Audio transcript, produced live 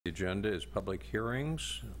agenda is public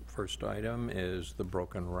hearings. First item is the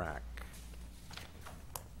broken rack.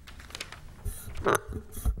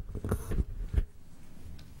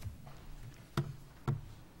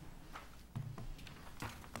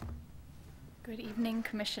 Good evening,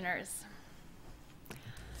 commissioners.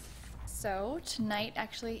 So tonight,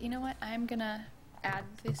 actually, you know what? I'm gonna add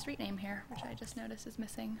the street name here, which I just noticed is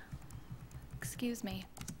missing. Excuse me.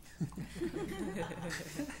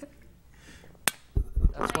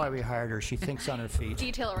 That's why we hired her. She thinks on her feet.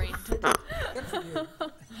 Detail-oriented.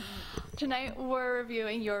 Tonight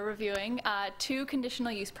you're reviewing 2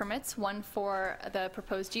 conditional use permits, one for the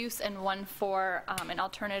proposed use and one for an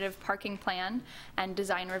alternative parking plan and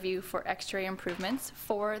design review for exterior improvements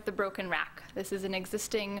for the Broken Rack. This is an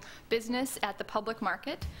existing business at the public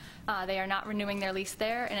market. They are not renewing their lease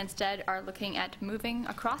there and instead are looking at moving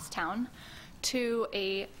across town to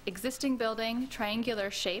a existing building,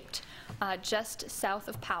 triangular shaped, just south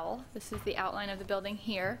of Powell. This is the outline of the building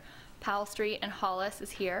here. Peladeau Street and Hollis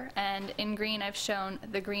is here, and in green I've shown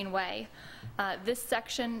the greenway. This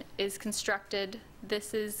section is constructed.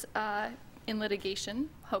 This is in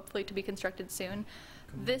litigation, hopefully to be constructed soon.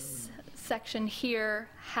 This section here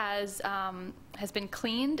has been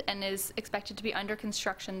cleaned and is expected to be under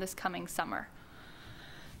construction this coming summer.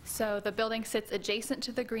 So the building sits adjacent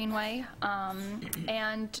to the greenway,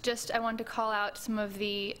 and just I wanted to call out some of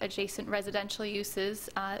the adjacent residential uses.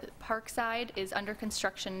 Parkside is under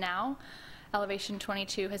construction now. Elevation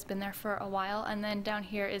 22 has been there for a while, and then down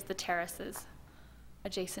here is the terraces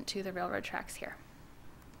adjacent to the railroad tracks here.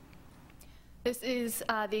 This is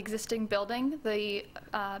the existing building. The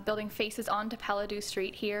building faces onto Peladeau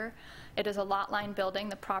Street here. It is a lot line building.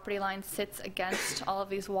 The property line sits against all of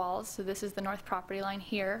these walls. So this is the north property line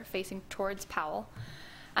here, facing towards Powell.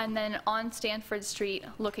 And then on Stanford Street,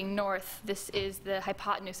 looking north, this is the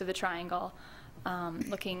hypotenuse of the triangle,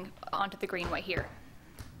 looking onto the greenway here.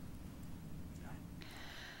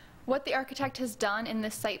 What the architect has done in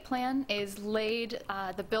this site plan is laid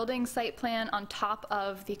the building site plan on top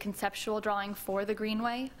of the conceptual drawing for the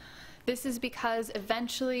greenway. This is because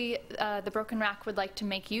eventually the Broken Rack would like to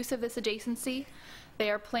make use of this adjacency. They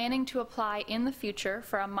are planning to apply in the future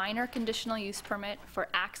for a minor conditional use permit for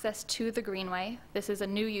access to the greenway. This is a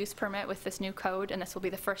new use permit with this new code, and this will be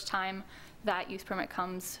the first time that use permit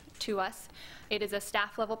comes to us. It is a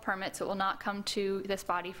staff level permit, so it will not come to this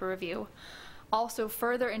body for review. Also,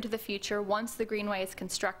 further into the future, once the greenway is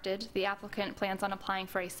constructed, the applicant plans on applying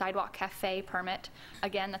for a sidewalk cafe permit.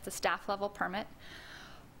 Again, that's a staff level permit.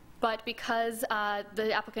 But because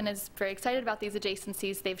the applicant is very excited about these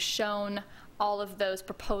adjacencies, they've shown all of those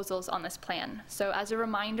proposals on this plan. So as a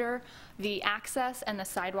reminder, the access and the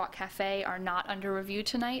sidewalk cafe are not under review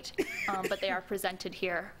tonight, but they are presented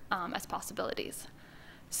here as possibilities.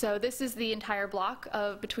 So this is the entire block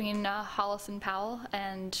of between Hollis and Powell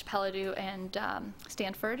and Peladeau and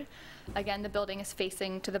Stanford. Again, the building is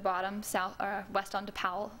facing to the bottom, west onto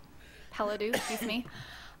Peladeau, excuse me.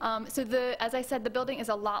 So as I said, the building is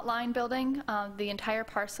a lot line building. The entire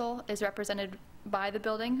parcel is represented by the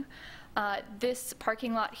building. This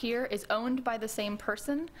parking lot here is owned by the same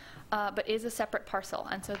person, but is a separate parcel.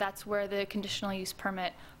 And so that's where the conditional use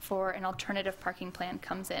permit for an alternative parking plan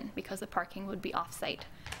comes in, because the parking would be off-site.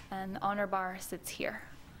 And the honor bar sits here.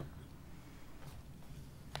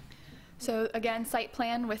 So again, site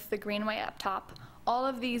plan with the greenway up top. All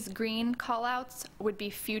of these green callouts would be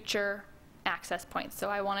future access points. So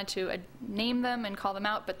I wanted to name them and call them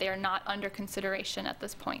out, but they are not under consideration at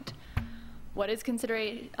this point. What is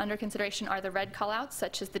under consideration are the red callouts,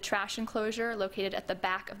 such as the trash enclosure located at the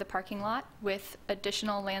back of the parking lot with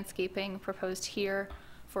additional landscaping proposed here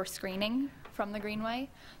for screening from the greenway.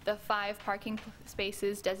 The 5 parking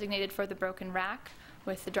spaces designated for the Broken Rack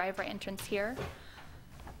with the driveway entrance here.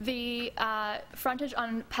 The frontage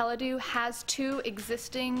on Peladeau has 2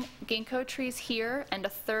 existing ginkgo trees here and a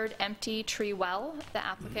 3rd empty tree well. The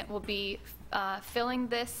applicant will be filling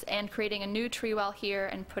this and creating a new tree well here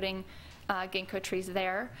and putting ginkgo trees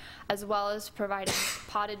there, as well as providing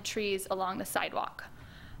potted trees along the sidewalk.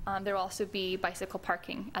 There will also be bicycle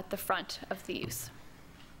parking at the front of the use.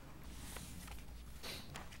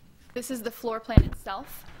 This is the floor plan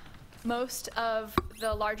itself. Most of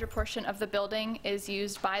the larger portion of the building is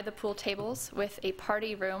used by the pool tables with a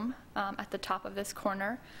party room at the top of this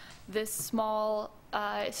corner. This small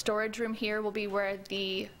storage room here will be where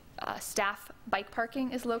the staff bike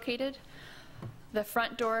parking is located. The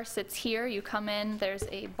front door sits here. You come in, there's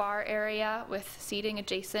a bar area with seating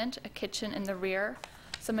adjacent, a kitchen in the rear,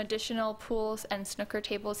 some additional pools and snooker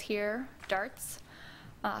tables here, darts.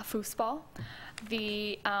 foosball.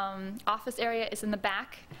 The office area is in the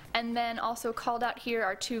back, and then also called out here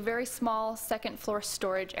are two very small second floor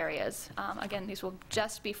storage areas. Again, these will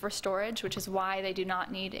just be for storage, which is why they do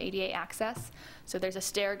not need ADA access. So there's a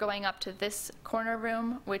stair going up to this corner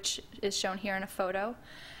room, which is shown here in a photo.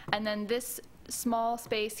 And then this small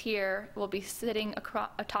space here will be sitting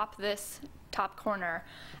atop this top corner,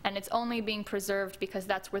 and it's only being preserved because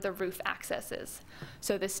that's where the roof access is.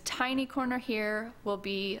 So this tiny corner here will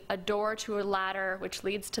be a door to a ladder which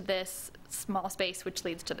leads to this small space which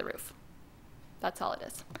leads to the roof. That's all it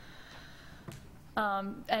is.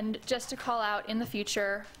 And just to call out, in the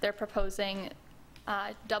future they're proposing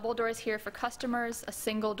double doors here for customers, a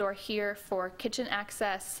single door here for kitchen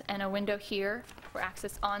access, and a window here for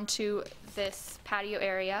access onto this patio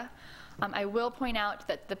area. I will point out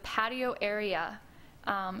that the patio area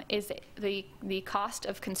is the cost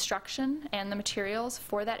of construction, and the materials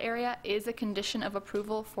for that area is a condition of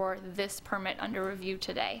approval for this permit under review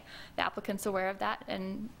today. The applicant's aware of that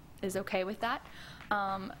and is okay with that.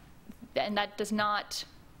 And that does not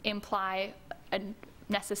imply a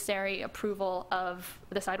necessary approval of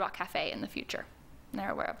the Sidewalk Cafe in the future. And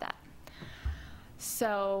they're aware of that.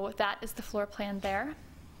 So that is the floor plan there.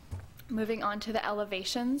 Moving on to the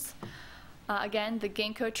elevations. Again, the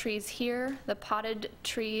ginkgo trees here, the potted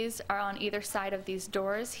trees are on either side of these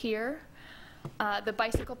doors here. The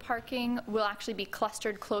bicycle parking will actually be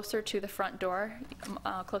clustered closer to the front door,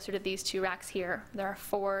 closer to these two racks here. There are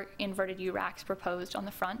 4 inverted U racks proposed on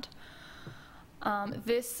the front.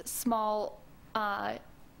 This small kind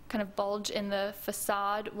of bulge in the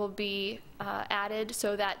facade will be added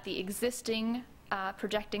so that the existing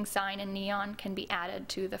projecting sign in neon can be added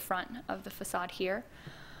to the front of the facade here.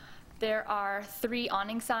 There are 3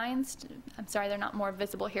 awning signs. I'm sorry, they're not more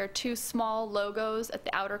visible here. 2 small logos at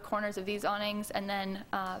the outer corners of these awnings, and then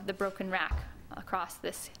the broken rack across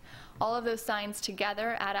this. All of those signs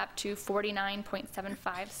together add up to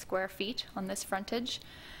 49.75 square feet on this frontage.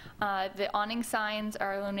 The awning signs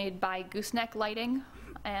are illuminated by gooseneck lighting,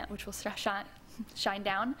 which will shine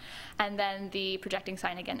down, and then the projecting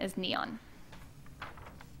sign again is neon.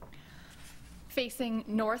 Facing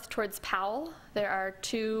north towards Powell, there are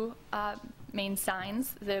 2 main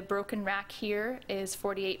signs. The broken rack here is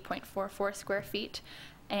 48.44 square feet,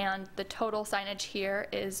 and the total signage here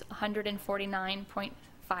is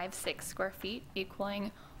 149.56 square feet,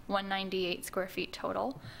 equaling 198 square feet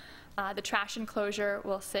total. The trash enclosure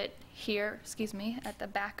will sit here, at the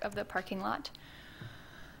back of the parking lot.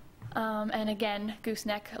 And again,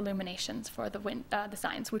 gooseneck illuminations for the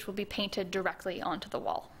signs, which will be painted directly onto the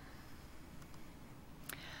wall.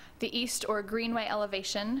 The east or greenway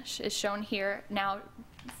elevation is shown here. Now,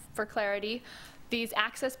 for clarity, these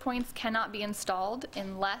access points cannot be installed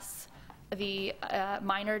unless the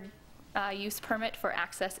minor use permit for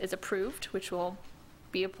access is approved, which will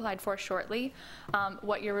be applied for shortly.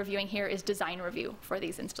 What you're reviewing here is design review for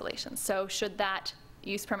these installations. So should that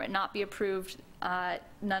use permit not be approved,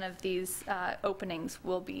 none of these openings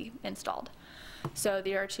will be installed. So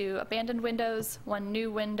there are 2 abandoned windows, 1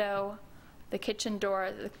 new window, the kitchen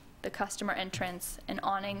door, the customer entrance, an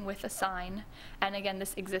awning with a sign, and again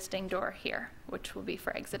this existing door here, which will be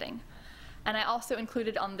for exiting. And I also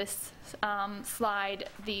included on this slide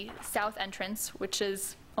the south entrance, which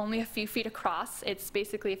is only a few feet across. It's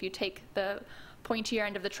basically, if you take the pointier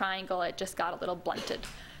end of the triangle, it just got a little blunted.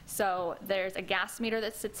 So there's a gas meter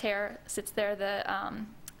that sits there. The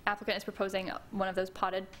applicant is proposing one of those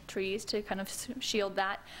potted trees to kind of shield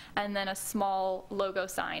that, and then a small logo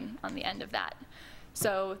sign on the end of that.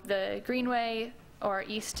 So the greenway or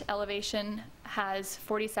east elevation has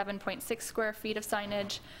 47.6 square feet of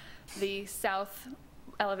signage. The south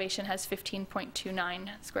elevation has 15.29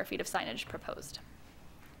 square feet of signage proposed.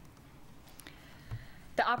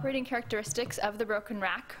 The operating characteristics of the broken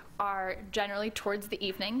rack are generally towards the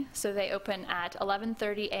evening, so they open at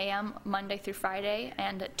 11:30 a.m. Monday through Friday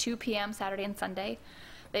and at 2 p.m. Saturday and Sunday.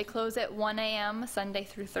 They close at 1 a.m. Sunday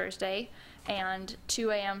through Thursday and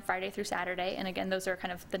 2 a.m. Friday through Saturday, and again those are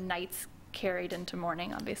kind of the nights carried into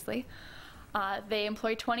morning, obviously. They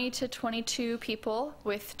employ 20 to 22 people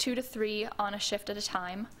with 2 to 3 on a shift at a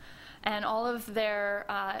time. And all of their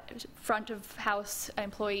front of house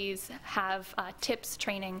employees have TIPS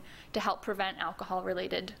training to help prevent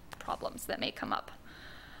alcohol-related problems that may come up.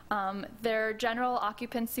 Their general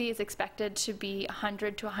occupancy is expected to be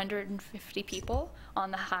 100 to 150 people on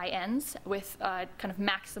the high ends, with a kind of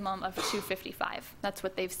maximum of 255. That's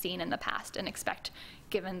what they've seen in the past and expect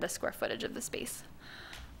given the square footage of the space.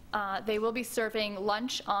 They will be serving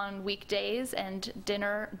lunch on weekdays and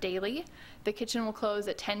dinner daily. The kitchen will close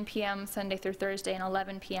at 10 p.m. Sunday through Thursday and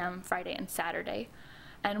 11 p.m. Friday and Saturday.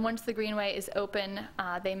 And once the greenway is open,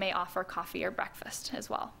 they may offer coffee or breakfast as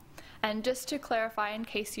well. And just to clarify, in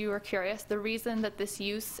case you were curious, the reason that this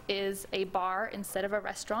use is a bar instead of a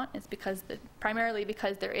restaurant is primarily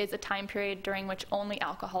because there is a time period during which only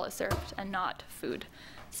alcohol is served and not food.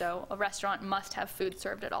 So a restaurant must have food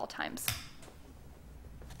served at all times.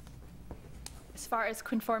 As far as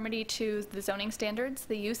conformity to the zoning standards,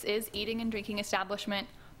 the use is eating and drinking establishment,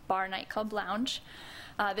 bar, nightclub, lounge.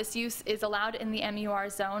 This use is allowed in the MUR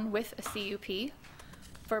zone with a CUP.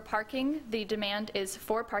 For parking, the demand is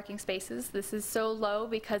 4 parking spaces. This is so low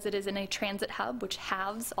because it is in a transit hub, which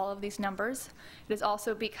halves all of these numbers. It is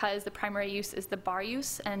also because the primary use is the bar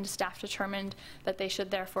use, and staff determined that they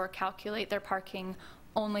should therefore calculate their parking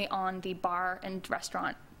only on the bar and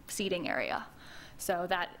restaurant seating area. So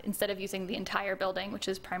that instead of using the entire building, which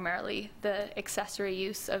is primarily the accessory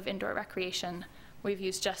use of indoor recreation, we've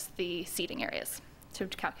used just the seating areas to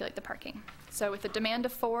calculate the parking. So with a demand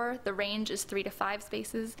of 4, the range is 3 to 5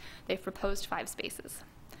 spaces. They've proposed 5 spaces.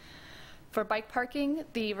 For bike parking,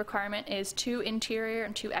 the requirement is 2 interior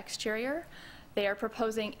and 2 exterior. They are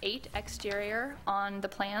proposing 8 exterior on the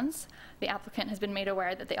plans. The applicant has been made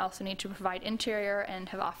aware that they also need to provide interior and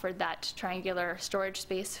have offered that triangular storage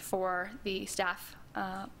space for the staff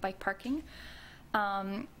bike parking.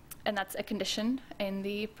 And that's a condition in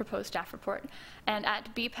the proposed staff report. And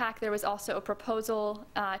at BPAC, there was also a proposal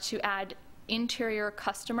to add interior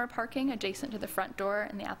customer parking adjacent to the front door,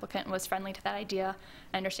 and the applicant was friendly to that idea.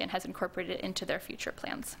 I understand has incorporated it into their future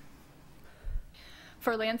plans.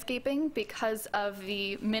 For landscaping, because of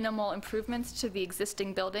the minimal improvements to the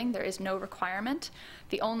existing building, there is no requirement.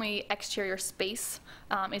 The only exterior space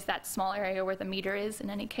is that small area where the meter is in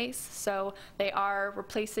any case. So they are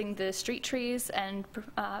replacing the street trees and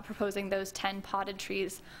proposing those 10 potted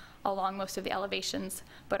trees along most of the elevations,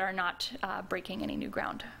 but are not breaking any new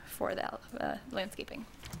ground for the landscaping.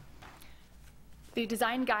 The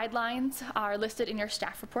design guidelines are listed in your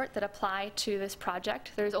staff report that apply to this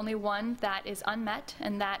project. There's only one that is unmet,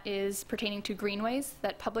 and that is pertaining to greenways,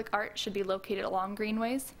 that public art should be located along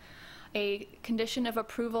greenways. A condition of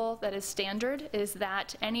approval that is standard is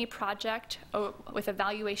that any project with a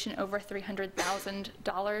valuation over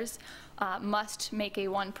 $300,000 must make a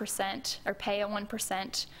 1% or pay a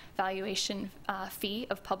 1% valuation fee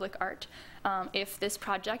of public art. If this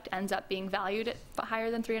project ends up being valued at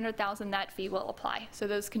higher than $300,000, that fee will apply. So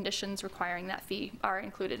those conditions requiring that fee are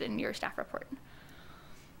included in your staff report.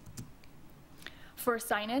 For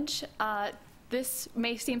signage, this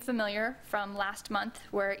may seem familiar from last month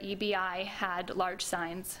where EBI had large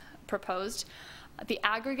signs proposed. The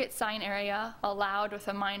aggregate sign area allowed with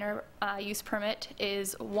a minor use permit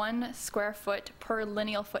is 1 square foot per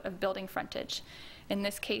lineal foot of building frontage. In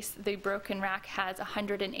this case, the Broken Rack has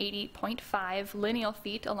 180.5 lineal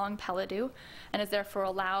feet along Peladeau and is therefore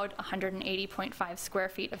allowed 180.5 square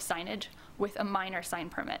feet of signage with a minor sign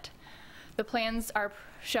permit. The plans are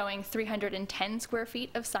showing 310 square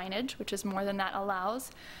feet of signage, which is more than that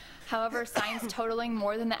allows. However, signs totaling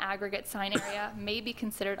more than the aggregate sign area may be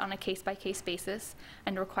considered on a case-by-case basis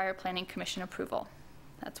and require Planning Commission approval.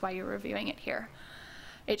 That's why you're reviewing it here.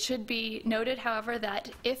 It should be noted, however,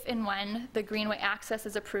 that if and when the greenway access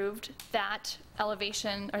is approved, that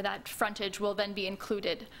elevation or that frontage will then be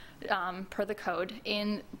included per the code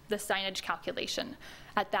in the signage calculation.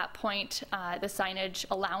 At that point, the signage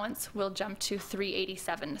allowance will jump to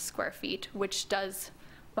 387 square feet, which does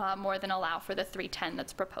more than allow for the 310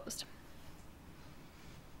 that's proposed.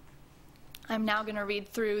 I'm now going to read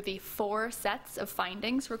through the 4 sets of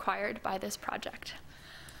findings required by this project.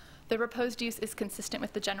 The proposed use is consistent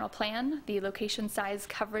with the general plan. The location, size,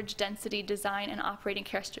 coverage, density, design, and operating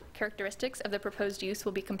characteristics of the proposed use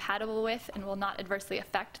will be compatible with and will not adversely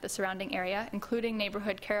affect the surrounding area, including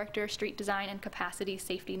neighborhood character, street design, and capacity,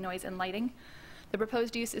 safety, noise, and lighting. The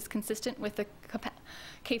proposed use is consistent with the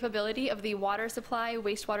capability of the water supply,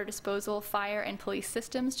 wastewater disposal, fire, and police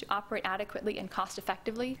systems to operate adequately and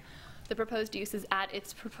cost-effectively. The proposed use at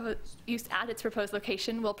its proposed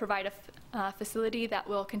location will provide a facility that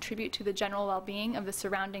will contribute to the general well-being of the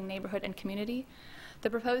surrounding neighborhood and community. The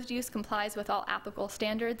proposed use complies with all applicable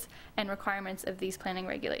standards and requirements of these planning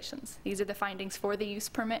regulations. These are the findings for the use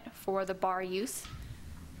permit for the bar use.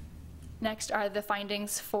 Next are the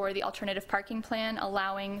findings for the alternative parking plan,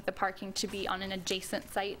 allowing the parking to be on an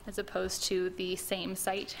adjacent site as opposed to the same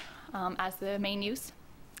site as the main use.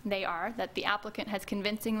 They are that the applicant has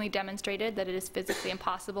convincingly demonstrated that it is physically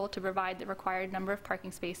impossible to provide the required number of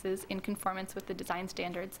parking spaces in conformance with the design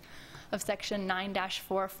standards of section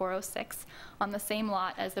 9-4406 on the same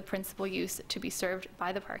lot as the principal use to be served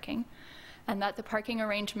by the parking, and that the parking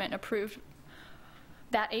arrangement approved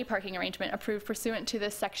that a parking arrangement approved pursuant to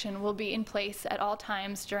this section will be in place at all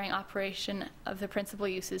times during operation of the principal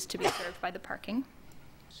uses to be served by the parking.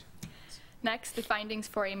 Next, the findings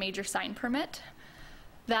for a major sign permit.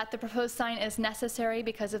 That the proposed sign is necessary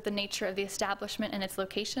because of the nature of the establishment and its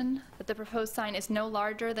location, that the proposed sign is no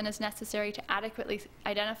larger than is necessary to adequately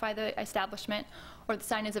identify the establishment, or the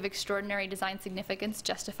sign is of extraordinary design significance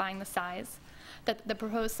justifying the size, that the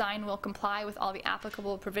proposed sign will comply with all the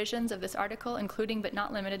applicable provisions of this article, including but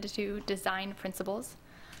not limited to design principles,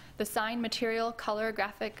 the sign material, color,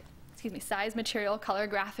 graphic, size, material, color,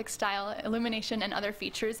 graphic, style, illumination, and other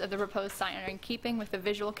features of the proposed sign are in keeping with the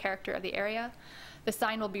visual character of the area. The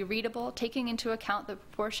sign will be readable, taking into account the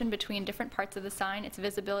proportion between different parts of the sign, its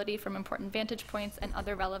visibility from important vantage points, and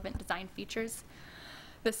other relevant design features.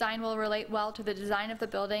 The sign will relate well to the design of the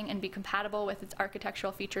building and be compatible with its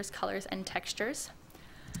architectural features, colors, and textures.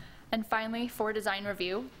 And finally, for design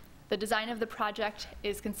review, the design of the project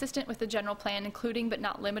is consistent with the general plan, including but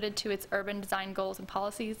not limited to its urban design goals and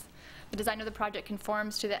policies. The design of the project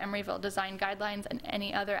conforms to the Emeryville design guidelines and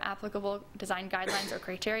any other applicable design guidelines or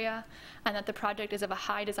criteria, and that the project is of a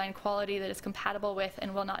high design quality that is compatible with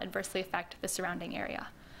and will not adversely affect the surrounding area.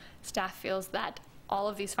 Staff feels that all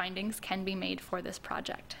of these findings can be made for this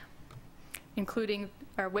project, including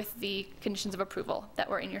or with the conditions of approval that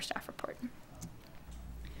were in your staff report.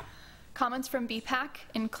 Comments from BPAC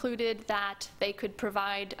included that they could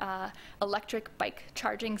provide electric bike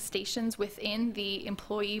charging stations within the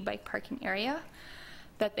employee bike parking area,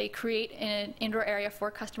 that they create an indoor area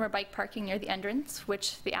for customer bike parking near the entrance,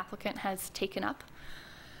 which the applicant has taken up,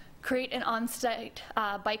 create an on-site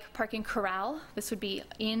bike parking corral. This would be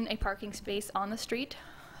in a parking space on the street,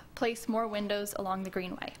 place more windows along the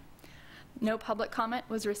greenway. No public comment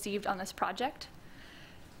was received on this project.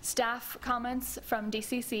 Staff comments from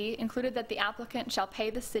DCC included that the applicant shall pay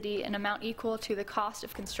the city an amount equal to the cost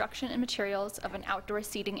of construction and materials of an outdoor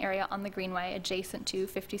seating area on the greenway adjacent to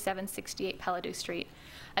 5768 Peladeau Street,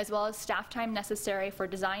 as well as staff time necessary for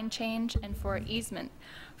design change and for easement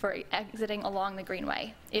for exiting along the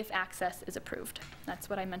greenway if access is approved. That's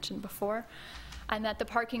what I mentioned before. And that the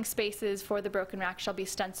parking spaces for the broken rack shall be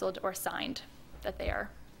stenciled or signed, that they are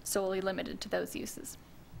solely limited to those uses.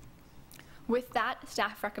 With that,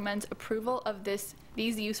 staff recommends approval of these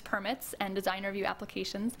use permits and design review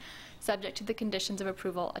applications subject to the conditions of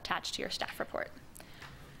approval attached to your staff report.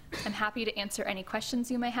 I'm happy to answer any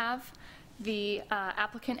questions you may have. The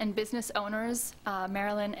applicant and business owners,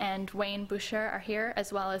 Marilyn and Wayne Boucher, are here,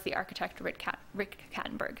 as well as the architect, Rick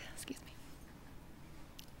Kattenberg. Excuse me.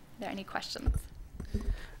 Are there any questions?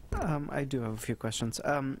 I do have a few questions.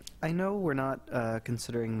 I know we're not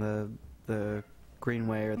considering the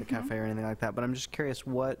greenway or the cafe or anything like that, but I'm just curious,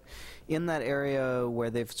 what in that area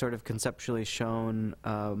where they've sort of conceptually shown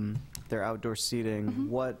their outdoor seating,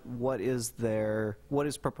 what is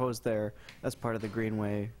proposed there as part of the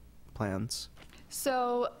greenway plans?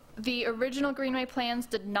 So the original greenway plans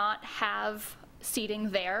did not have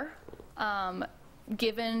seating there.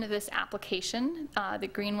 Given this application, the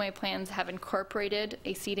greenway plans have incorporated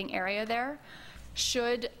a seating area there.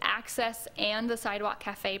 Should access and the sidewalk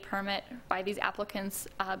cafe permit by these applicants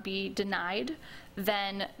be denied,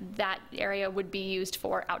 then that area would be used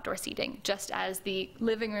for outdoor seating, just as the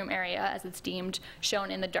living room area, as it's deemed,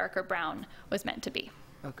 shown in the darker brown, was meant to be.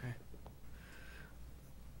 Okay.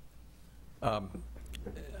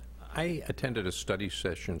 I attended a study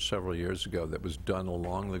session several years ago that was done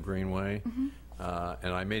along the greenway,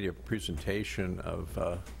 and I made a presentation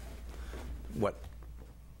of what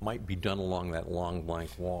might be done along that long blank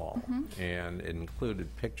wall, and it included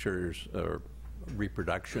pictures or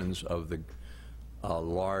reproductions of the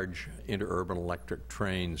large interurban electric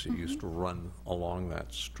trains that used to run along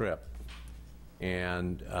that strip.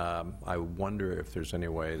 And I wonder if there's any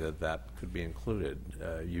way that that could be included.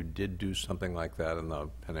 You did do something like that in the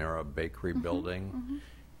Panera Bakery building,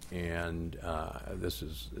 and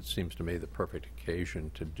it seems to me, the perfect occasion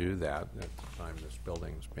to do that at the time this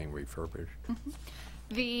building is being refurbished.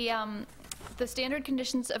 The standard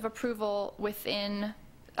conditions of approval within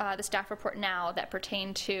the staff report now that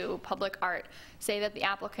pertain to public art say that the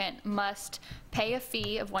applicant must pay a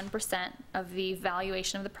fee of 1% of the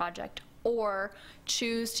valuation of the project, or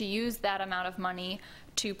choose to use that amount of money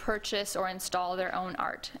to purchase or install their own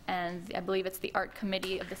art. And I believe it's the art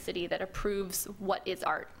committee of the city that approves what is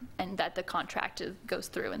art and that the contract goes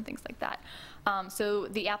through and things like that. So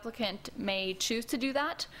the applicant may choose to do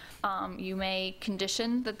that. You may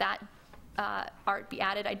condition that art be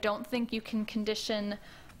added. I don't think you can condition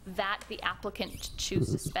that the applicant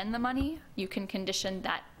choose to spend the money. You can condition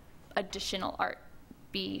that additional art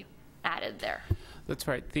be added there. That's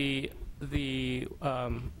right. the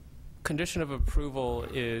condition of approval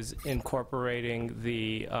is incorporating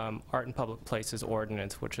the Art in Public Places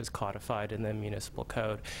Ordinance, which is codified in the municipal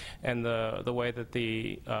code. And the way that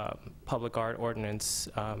the public art ordinance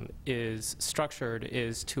is structured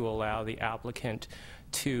is to allow the applicant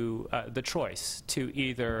to, the choice to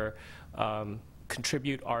either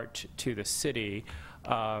contribute art to the city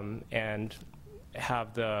and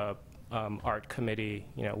have the art committee,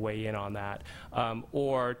 weigh in on that,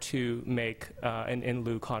 or to make an in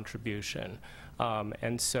lieu contribution.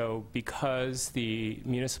 And so because the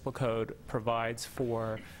municipal code provides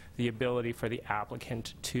for the ability for the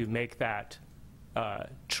applicant to make that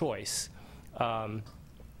choice,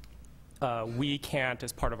 we can't,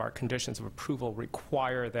 as part of our conditions of approval,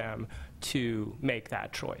 require them to make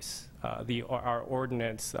that choice. Our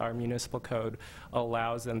ordinance, our municipal code,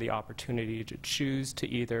 allows them the opportunity to choose to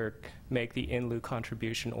either make the in lieu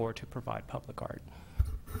contribution or to provide public art.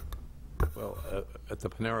 Well, at the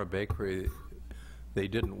Panera Bakery, they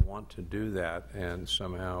didn't want to do that, and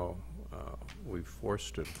somehow we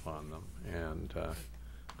forced it upon them. And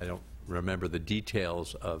I don't remember the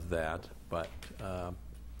details of that, but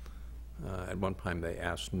at one time they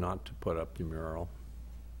asked not to put up the mural.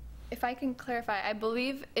 If I can clarify, I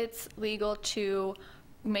believe it's legal to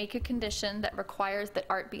make a condition that requires that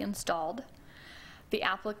art be installed. The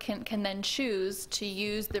applicant can then choose to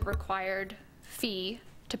use the required fee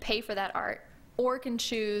to pay for that art, or can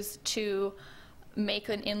choose to make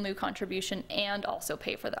an in lieu contribution and also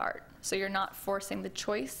pay for the art. So you're not forcing the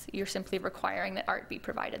choice, you're simply requiring that art be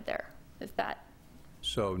provided there. Is that?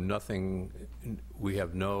 So nothing, we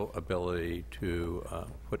have no ability to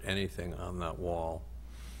put anything on that wall.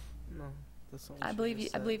 No, that's all I believe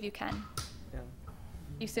you can. Yeah.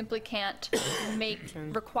 You simply can't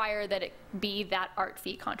require that it be that art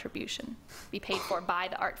fee contribution, be paid for by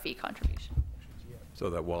the art fee contribution. So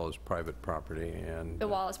that wall is private property, and The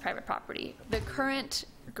wall is private property. The current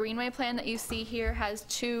greenway plan that you see here has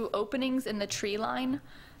 2 openings in the tree line,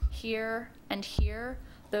 here and here.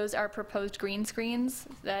 Those are proposed green screens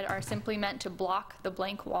that are simply meant to block the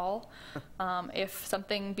blank wall. If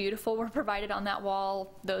something beautiful were provided on that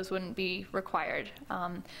wall, those wouldn't be required.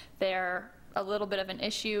 They're a little bit of an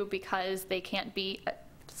issue because they can't be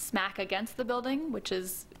smack against the building, which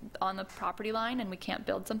is on the property line, and we can't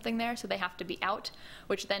build something there, so they have to be out,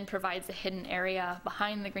 which then provides a hidden area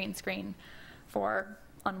behind the green screen for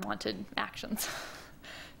unwanted actions.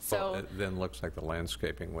 So well, it then looks like the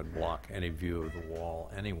landscaping would block any view of the wall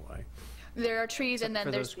anyway. there are trees, and then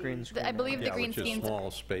for there's, those green screen I believe the Yeah, green which is screens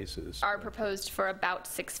small spaces. are proposed for about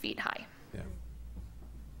 6 feet high. Yeah.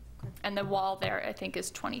 And the wall there, I think,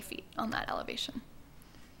 is 20 feet on that elevation.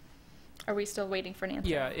 Are we still waiting for an answer?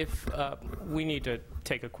 Yeah, if we need to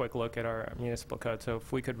take a quick look at our municipal code, so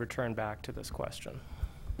if we could return back to this question.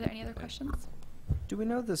 Are there any other questions? Do we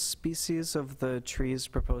know the species of the trees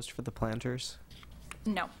proposed for the planters?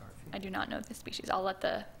 No, I do not know the species. I'll let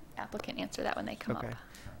the applicant answer that when they come Okay. up.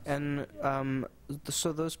 And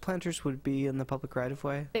so those planters would be in the public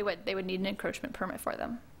right-of-way? They would need an encroachment permit for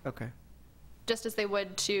them, Okay. just as they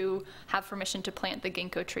would to have permission to plant the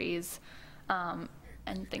ginkgo trees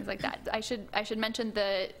and things like that. I should mention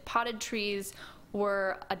the potted trees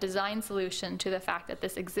were a design solution to the fact that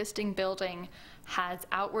this existing building has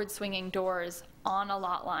outward swinging doors on a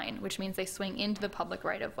lot line, which means they swing into the public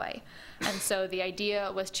right-of-way. And so the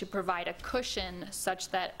idea was to provide a cushion such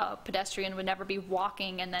that a pedestrian would never be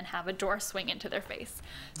walking and then have a door swing into their face.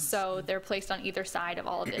 So they're placed on either side of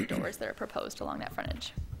all of the doors that are proposed along that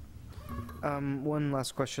frontage. One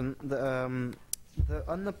last question.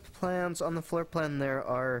 On the plans, on the floor plan, there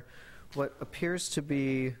are what appears to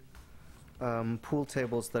be pool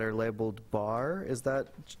tables that are labeled bar. Is that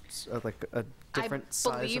like a different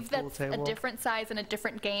size of I believe pool that's table? a different size and a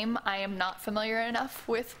different game. I am not familiar enough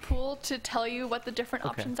with pool to tell you what the different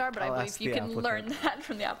Okay. options are, but I'll I ask believe you the can applicant. learn that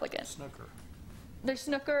from the applicant. Snooker. There's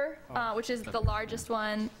snooker, which is the largest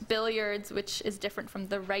one, billiards, which is different from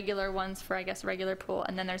the regular ones for, I guess, regular pool,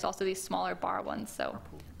 and then there's also these smaller bar ones, so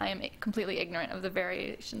I am completely ignorant of the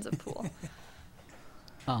variations of pool.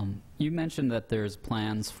 You mentioned that there's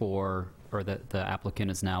plans for, or that the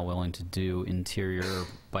applicant is now willing to do interior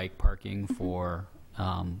bike parking for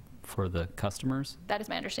the customers? That is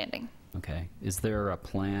my understanding. Okay. Is there a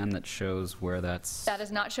plan that shows where that's? That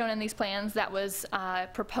is not shown in these plans. That was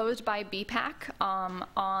proposed by BPAC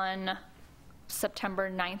on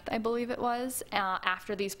September 9th, I believe it was,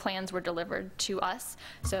 after these plans were delivered to us.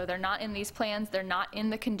 So they're not in these plans. They're not in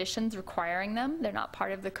the conditions requiring them. They're not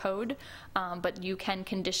part of the code, but you can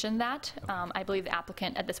condition that. Okay. I believe the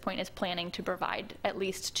applicant at this point is planning to provide at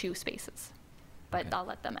least 2 spaces, but Okay. I'll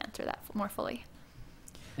let them answer that more fully.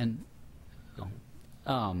 And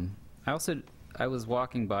I was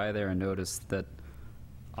walking by there and noticed that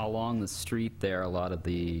along the street there, a lot of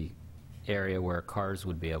the area where cars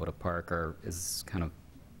would be able to park is kind of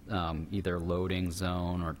either loading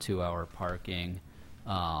zone or 2-hour parking.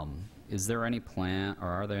 Is there any plan, or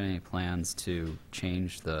are there any plans to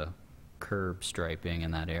change the curb striping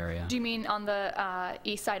in that area? Do you mean on the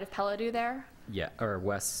east side of Peladeau there? Yeah, or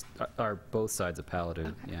west, or both sides of Peladeau,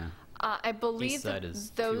 Okay. yeah. I believe that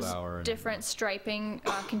those 2-hour and- different striping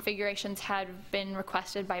configurations had been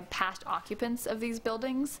requested by past occupants of these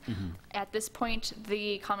buildings. At this point,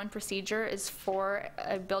 the common procedure is for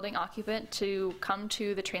a building occupant to come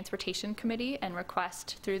to the Transportation Committee and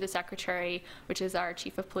request through the Secretary, which is our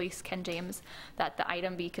Chief of Police, Ken James, that the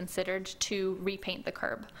item be considered to repaint the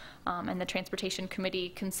curb. And the Transportation Committee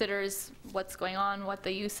considers what's going on, what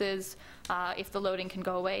the use is, if the loading can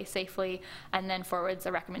go away safely, and then forwards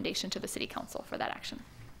a recommendation to the City Council for that action.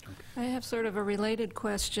 I have sort of a related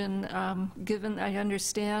question. Given I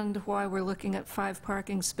understand why we're looking at 5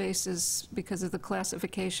 parking spaces because of the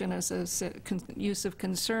classification as a use of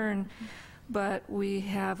concern, but we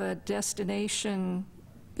have a destination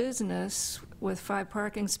business with 5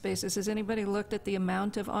 parking spaces. Has anybody looked at the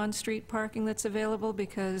amount of on-street parking that's available?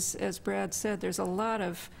 Because, as Brad said, there's a lot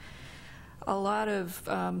of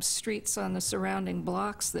streets on the surrounding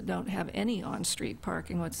blocks that don't have any on-street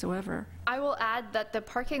parking whatsoever. I will add that the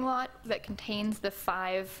parking lot that contains the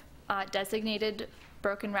 5 designated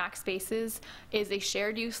broken rack spaces is a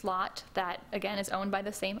shared use lot that, again, is owned by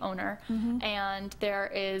the same owner. And there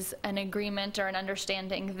is an agreement or an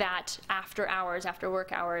understanding that after hours, after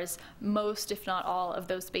work hours, most, if not all, of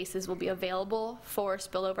those spaces will be available for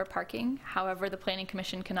spillover parking. However, the Planning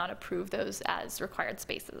Commission cannot approve those as required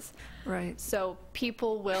spaces. Right. So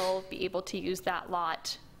people will be able to use that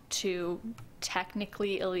lot to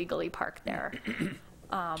technically illegally park there.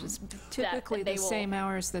 Typically the same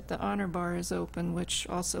hours that the Honor Bar is open, which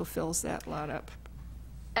also fills that lot up.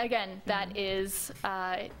 Again, that is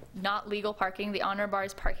not legal parking. The Honor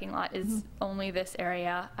Bar's parking lot is only this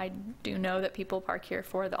area. I do know that people park here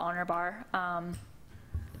for the Honor Bar.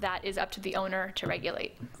 That is up to the owner to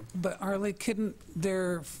regulate. But Arlie, couldn't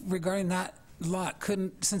there, regarding that lot,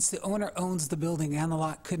 since the owner owns the building and the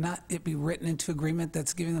lot, could not it be written into agreement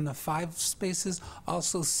that's giving them the 5 spaces,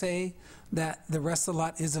 also say that the rest of the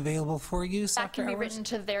lot is available for use That after can be hours? written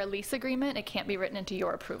to their lease agreement. It can't be written into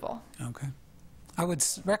your approval. Okay. I would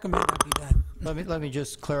recommend that be done. Let me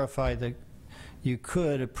just clarify that you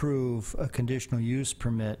could approve a conditional use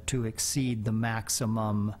permit to exceed the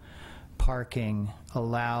maximum parking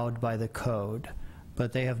allowed by the code,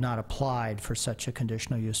 but they have not applied for such a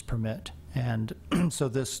conditional use permit. And so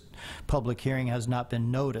this public hearing has not been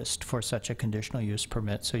noticed for such a conditional use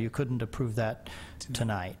permit, so you couldn't approve that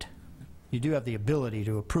tonight. You do have the ability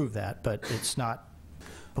to approve that, but it's not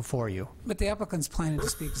before you. But the applicant's planning to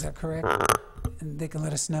speak, is that correct? And they can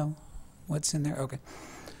let us know what's in there? Okay.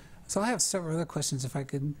 So I have several other questions if I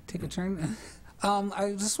could take a turn. I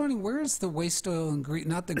was just wondering, where is the waste oil and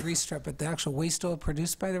not the grease trap, but the actual waste oil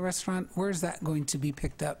produced by the restaurant? Where is that going to be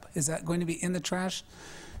picked up? Is that going to be in the trash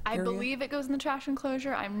I area? believe it goes in the trash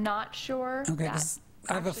enclosure. I'm not sure. Okay, That 'cause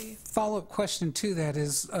I have a actually- follow-up question to that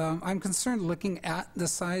is, I'm concerned looking at the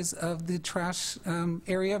size of the trash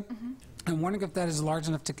area. I'm wondering if that is large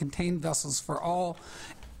enough to contain vessels for all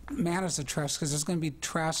manners of trash, because there's going to be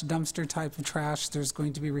trash, dumpster type of trash, there's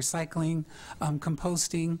going to be recycling,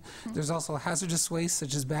 composting, there's also hazardous waste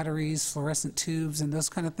such as batteries, fluorescent tubes, and those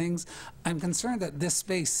kind of things. I'm concerned that this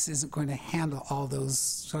space isn't going to handle all those,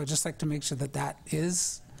 so I'd just like to make sure that that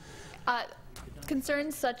is.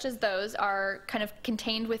 Concerns such as those are kind of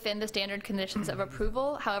contained within the standard conditions of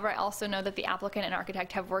approval. However, I also know that the applicant and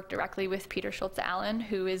architect have worked directly with Peter Schultze-Allen,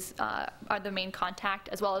 who is are the main contact,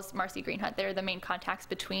 as well as Marcy Greenhut. They're the main contacts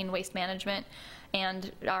between Waste Management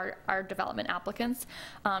and our development applicants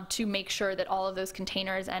to make sure that all of those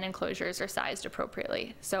containers and enclosures are sized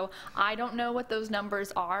appropriately. So I don't know what those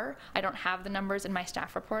numbers are. I don't have the numbers in my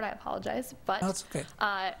staff report. I apologize. But, That's okay.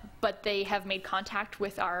 But they have made contact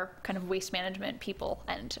with our kind of waste management people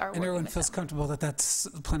and are working everyone with feels them. comfortable that that's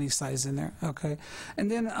plenty of size in there. Okay.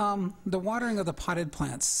 And then the watering of the potted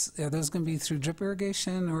plants, are those going to be through drip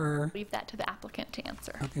irrigation or? Leave that to the applicant to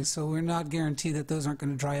answer. Okay, so we're not guaranteed that those aren't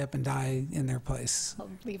going to dry up and die in their place. I'll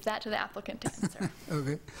leave that to the applicant to answer.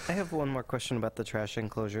 Okay. I have one more question about the trash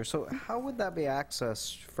enclosure. So how would that be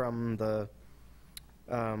accessed from the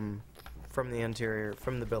interior,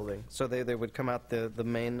 from the building? So they would come out the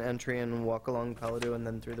main entry and walk along Peladeau and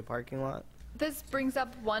then through the parking lot? This brings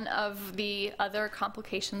up one of the other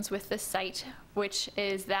complications with this site, which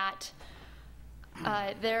is that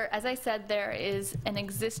There, as I said, there is an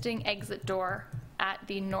existing exit door at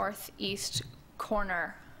the northeast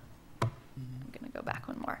corner. I'm going to go back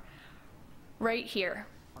one more. Right here.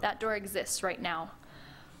 That door exists right now.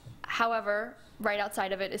 However, right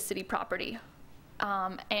outside of it is city property.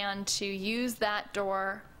 And to use that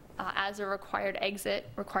door as a required exit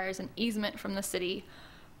requires an easement from the city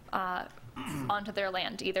onto their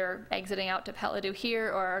land, either exiting out to Peladeau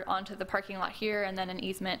here or onto the parking lot here, and then an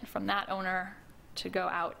easement from that owner to go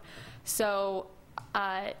out. So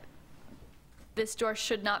this door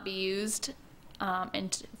should not be used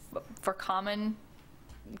for common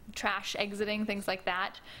trash exiting, things like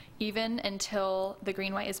that, even until the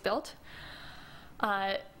greenway is built.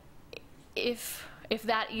 If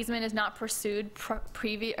that easement is not pursued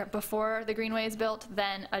before the greenway is built,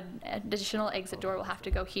 then an additional exit door will have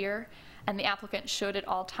to go here, and the applicant should at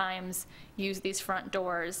all times use these front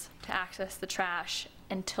doors to access the trash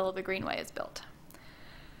until the greenway is built.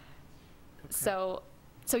 Okay.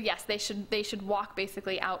 So yes, they should walk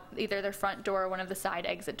basically out either their front door or one of the side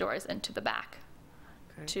exit doors into the back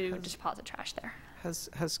to deposit trash there.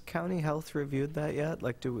 Has county health reviewed that yet?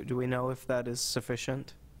 Like, do we know if that is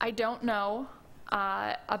sufficient? I don't know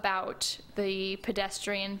about the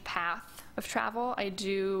pedestrian path of travel. I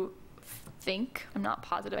do think, I'm not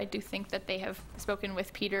positive, I do think that they have spoken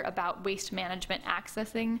with Peter about waste management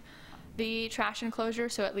accessing the trash enclosure,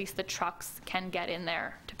 so at least the trucks can get in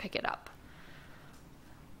there to pick it up.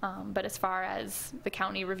 But as far as the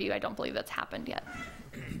county review, I don't believe that's happened yet.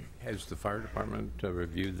 Has the fire department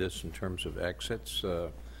reviewed this in terms of exits?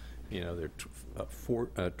 You know, there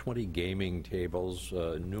are 20 gaming tables,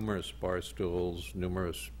 numerous bar stools,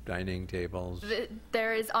 numerous dining tables.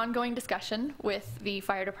 There is ongoing discussion with the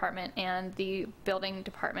fire department and the building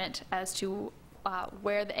department as to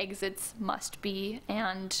where the exits must be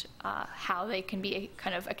and how they can be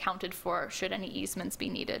kind of accounted for should any easements be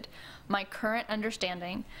needed. My current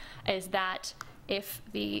understanding is that if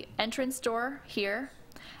the entrance door here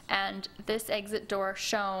and this exit door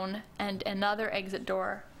shown and another exit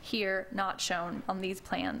door here not shown on these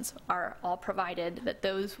plans are all provided, that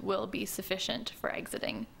those will be sufficient for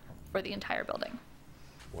exiting for the entire building.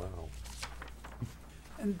 Wow.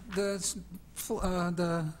 And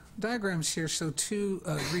the diagrams here show two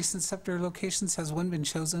grease interceptor locations. Has one been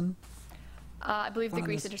chosen? I believe the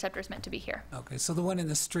grease interceptor is meant to be here. Okay, so the one in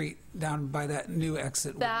the street down by that new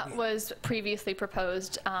exit. That was previously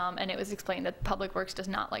proposed, and it was explained that Public Works does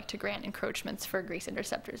not like to grant encroachments for grease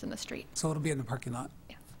interceptors in the street. So it'll be in the parking lot?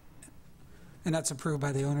 Yes. And that's approved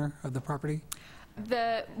by the owner of the property?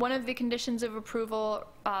 One of the conditions of approval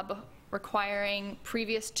requiring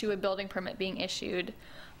previous to a building permit being issued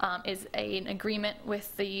is an agreement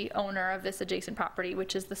with the owner of this adjacent property,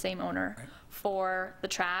 which is the same owner, right, for the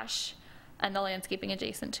trash and the landscaping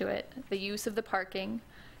adjacent to it, the use of the parking,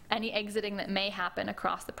 any exiting that may happen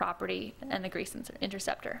across the property, and the grease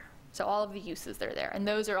interceptor. So all of the uses that are there, and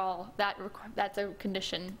those are all, that's a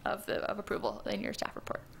condition of approval in your staff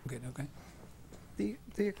report. Good, okay.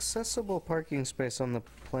 The accessible parking space on the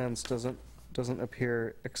plans doesn't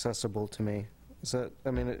appear accessible to me. Is that,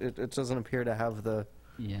 I mean, it doesn't appear to have the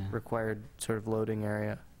required sort of loading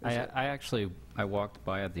area. I walked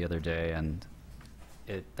by it the other day, and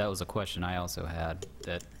that was a question I also had,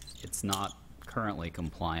 that it's not currently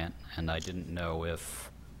compliant, and I didn't know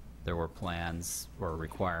if there were plans or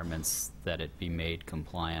requirements that it be made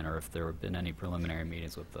compliant, or if there have been any preliminary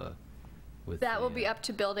meetings with the... That will be up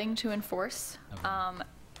to building to enforce. Okay.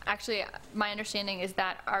 Actually, my understanding is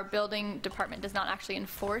that our building department does not actually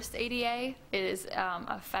enforce ADA. It is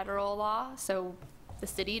a federal law, so the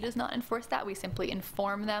city does not enforce that. We simply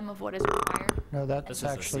inform them of what is required. No, that's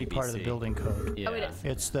actually part of the building code. Yeah. Oh, it is?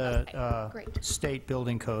 It's the state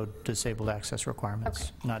building code disabled access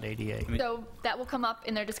requirements, not ADA. So that will come up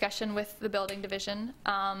in their discussion with the building division.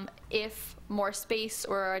 If more space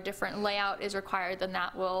or a different layout is required, then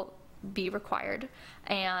that will be required,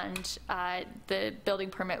 and the building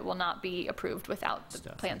permit will not be approved without the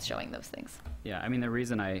plans showing those things. Yeah, I mean, the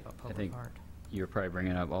reason I think you're probably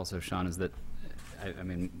bringing it up also, Sean, is that, I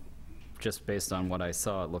mean, just based on what I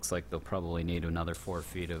saw, it looks like they'll probably need another 4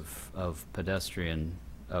 feet of pedestrian,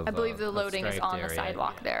 I believe the loading is on the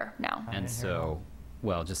sidewalk there now. And so,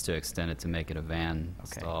 well, just to extend it to make it a van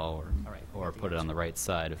stall, or put it on the right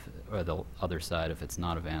side, or the other side if it's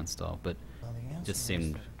not a van stall, but it just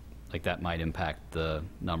seemed like that might impact the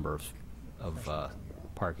number of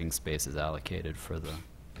parking spaces allocated for the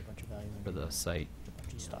site.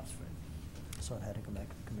 So it had to come back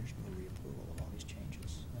to the commission for reapproval of all these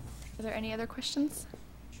changes. Are there any other questions?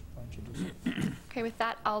 Okay, with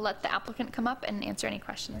that, I'll let the applicant come up and answer any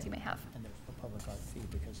questions you may have. for public art fee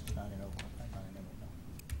because it's not in Oakland, not in Emeryville.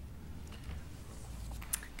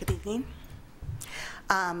 Good evening.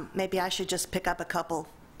 Maybe I should just pick up a couple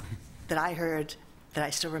that I heard that I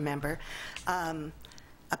still remember.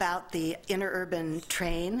 About the interurban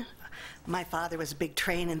train. My father was a big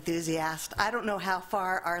train enthusiast. I don't know how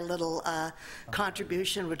far our little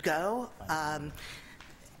contribution would go.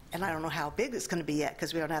 And I don't know how big it's going to be yet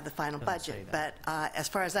because we don't have the final budget. But as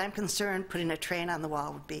far as I'm concerned, putting a train on the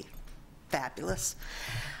wall would be fabulous.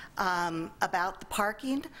 About the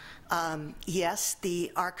parking, yes,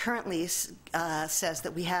 our current lease says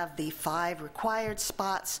that we have the 5 required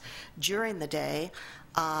spots during the day,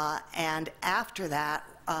 and after that,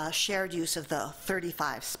 shared use of the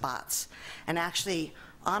 35 spots. And actually,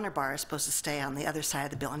 Honor Bar is supposed to stay on the other side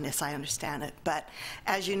of the building, as I understand it. But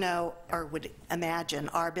as you know, or would imagine,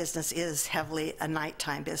 our business is heavily a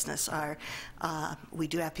nighttime business. We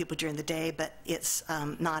do have people during the day, but it's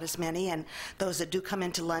not as many. And those that do come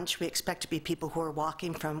into lunch, we expect to be people who are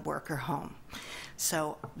walking from work or home.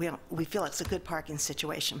 So we feel it's a good parking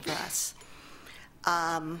situation for us.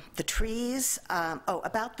 The trees,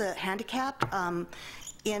 about the handicap,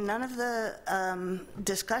 in none of the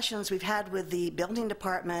discussions we've had with the building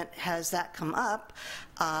department has that come up.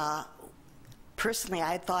 Personally,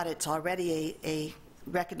 I thought it's already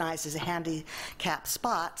recognized as a handicap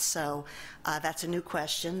spot, so that's a new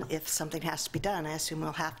question. If something has to be done, I assume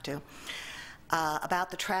we'll have to.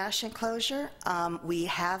 About the trash enclosure, we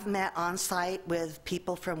have met on site with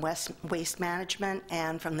people from Waste Management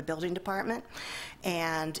and from the building department,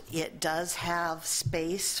 and it does have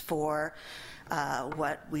space for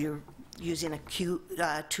what we're using, 2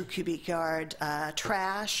 cubic yard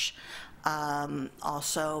trash,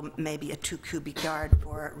 also maybe a 2 cubic yard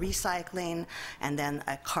for recycling, and then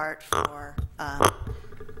a cart for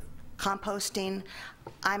composting.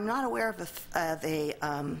 I'm not aware of a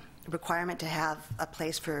requirement to have a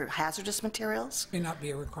place for hazardous materials. May not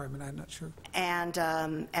be a requirement, I'm not sure. And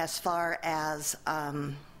as far as,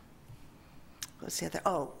 what's the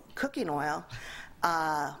other, cooking oil,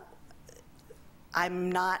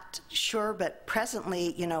 I'm not sure, but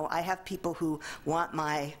presently, I have people who want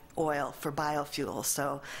my oil for biofuel,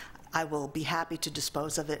 so I will be happy to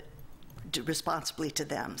dispose of it responsibly to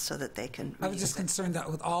them so that they can I was just concerned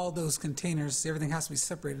that with all those containers, everything has to be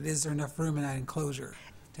separated. Is there enough room in that enclosure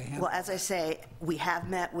to handle? Well, as I say, we have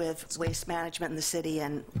met with Waste Management in the city,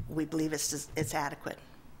 and we believe it's adequate.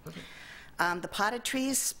 Okay. The potted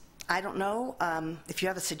trees, I don't know. If you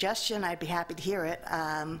have a suggestion, I'd be happy to hear it.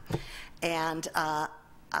 And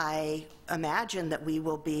I imagine that we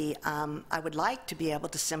will be, I would like to be able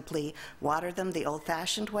to simply water them the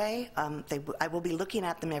old-fashioned way. I will be looking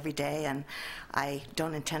at them every day, and I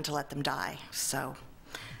don't intend to let them die. So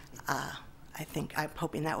I'm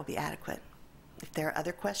hoping that will be adequate. If there are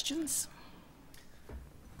other questions?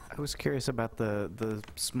 I was curious about the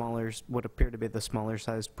smaller, what appear to be the smaller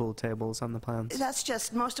sized pool tables on the plans. That's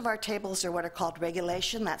just, most of our tables are what are called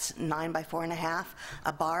regulation. That's 9 by 4.5.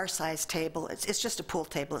 A bar size table, it's just a pool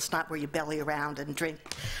table. It's not where you belly around and drink.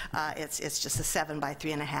 It's just a 7 by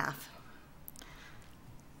 3.5.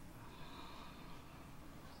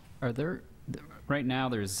 Are there, right now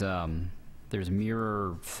there's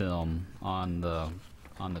mirror film on the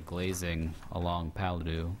glazing along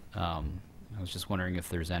Peladeau. I was just wondering if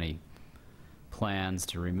there's any plans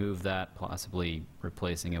to remove that, possibly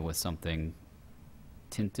replacing it with something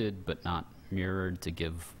tinted but not mirrored to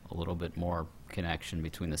give a little bit more connection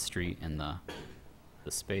between the street and the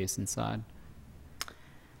space inside?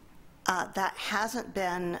 That hasn't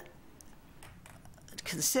been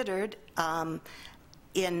considered.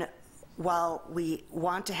 While we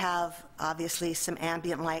want to have obviously some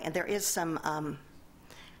ambient light, and there is some,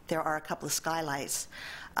 there are a couple of skylights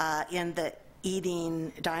in the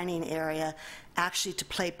dining area. Actually, to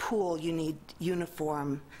play pool, you need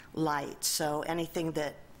uniform light. So anything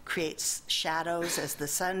that creates shadows as the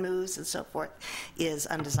sun moves and so forth is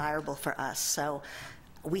undesirable for us. So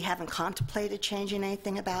we haven't contemplated changing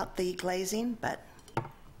anything about the glazing,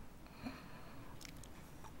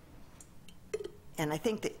 and I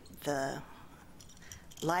think that the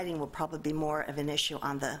lighting will probably be more of an issue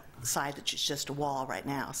on the side that's just a wall right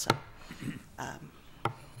now. So.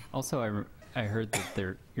 Also, I heard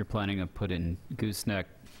that you're planning to put in gooseneck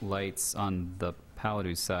lights on the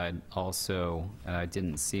Peladeau side also. I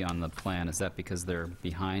didn't see on the plan. Is that because they're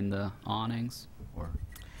behind the awnings, or?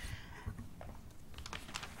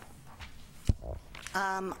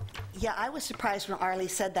 Yeah, I was surprised when Arlie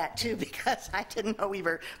said that too, because I didn't know we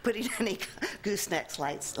were putting any gooseneck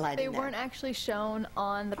lighting there. They weren't actually shown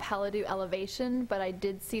on the Peladeau elevation, but I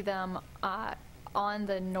did see them on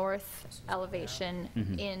the north elevation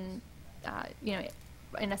in you know,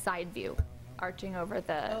 in a side view, arching over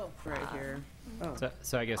the Right here.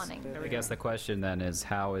 So I awning. guess the question then is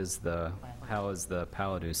how is the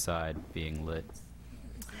Peladeau side being lit?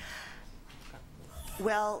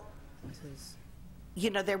 Well, you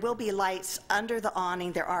know, there will be lights under the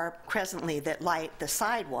awning. There are presently that light the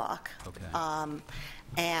sidewalk. Okay.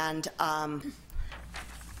 And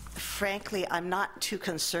frankly, I'm not too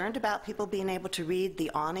concerned about people being able to read the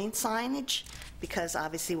awning signage, because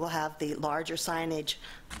obviously we'll have the larger signage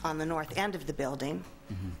on the north end of the building.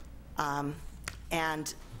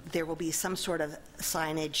 And there will be some sort of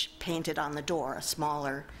signage painted on the door, a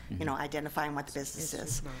smaller, you know, identifying what the business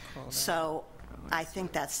is. So I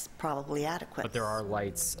think that's probably adequate. But there are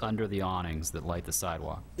lights under the awnings that light the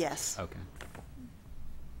sidewalk? Yes. Okay.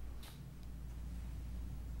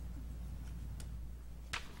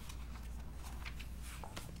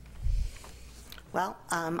 Well,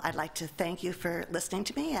 I'd like to thank you for listening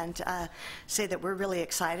to me and say that we're really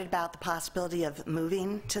excited about the possibility of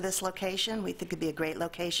moving to this location. We think it'd be a great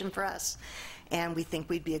location for us, and we think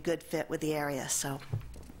we'd be a good fit with the area. So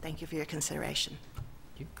thank you for your consideration.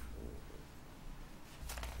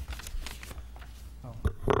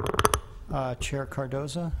 Chair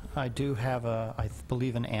Cardoza, I do have I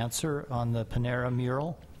believe, an answer on the Panera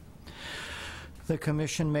mural. The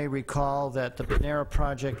Commission may recall that the Panera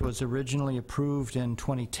project was originally approved in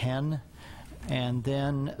 2010, and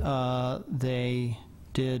then they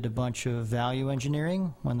did a bunch of value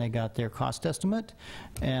engineering when they got their cost estimate,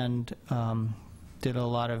 and did a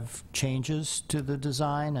lot of changes to the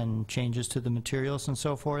design and changes to the materials and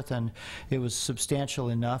so forth, and it was substantial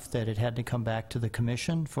enough that it had to come back to the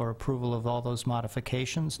Commission for approval of all those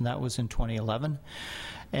modifications, and that was in 2011.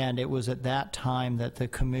 And it was at that time that the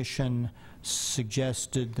Commission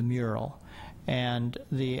suggested the mural. And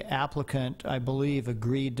the applicant, I believe,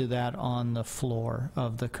 agreed to that on the floor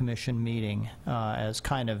of the Commission meeting as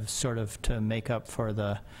kind of sort of to make up for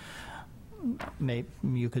the,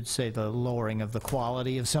 you could say, the lowering of the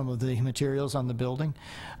quality of some of the materials on the building.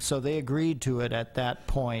 So they agreed to it at that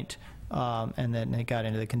point, and then they got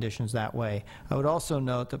into the conditions that way. I would also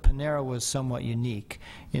note that Panera was somewhat unique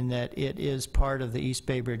in that it is part of the East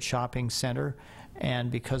Bay Bridge Shopping Center,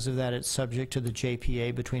 and because of that, it's subject to the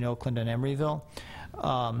JPA between Oakland and Emeryville.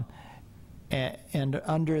 And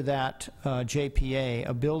under that JPA,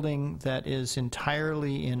 a building that is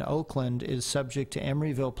entirely in Oakland is subject to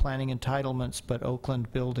Emeryville planning entitlements, but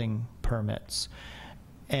Oakland building permits.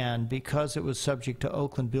 And because it was subject to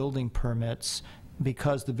Oakland building permits,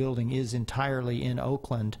 because the building is entirely in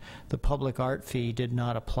Oakland, the public art fee did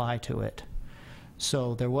not apply to it.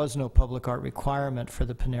 So there was no public art requirement for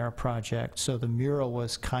the Panera project, so the mural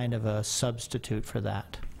was kind of a substitute for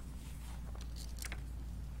that.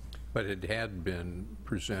 But it had been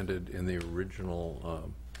presented in the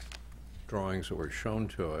original drawings that were shown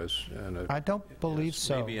to us. And I don't believe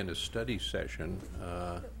so. Maybe in a study session.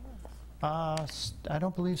 I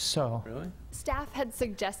don't believe so. Really? Staff had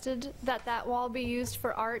suggested that that wall be used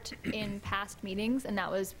for art in past meetings, and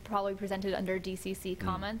that was probably presented under DCC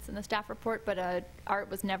comments in the staff report, but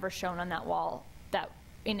art was never shown on that wall that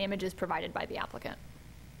in images provided by the applicant.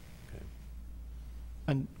 Okay.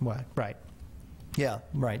 And what? Right. Yeah,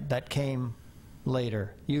 right. That came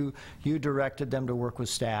later. You directed them to work with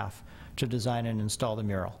staff to design and install the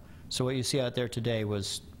mural. So what you see out there today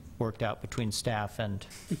was worked out between staff and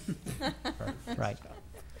right.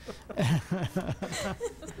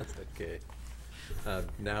 Okay.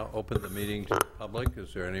 Now open the meeting to the public.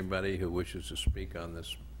 Is there anybody who wishes to speak on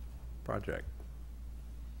this project?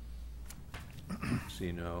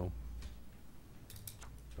 See no.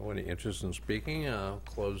 Any interest in speaking? I'll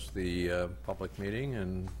close the public meeting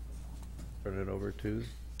and turn it over to the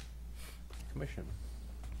Commission.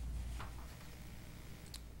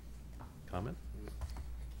 Comment?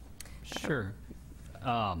 Sure.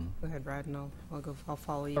 Go ahead, Brad, and I'll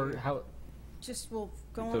follow you. Or how? Just we'll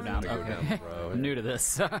go Go on. down. Okay. I'm new to this.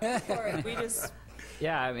 Sorry, we just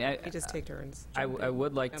Yeah, I mean, we just take turns. I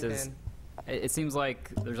would like Jump to. in. It seems like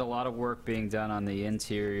there's a lot of work being done on the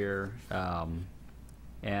interior,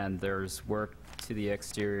 and there's work to the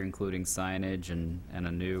exterior, including signage and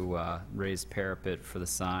a new raised parapet for the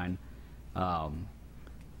sign. I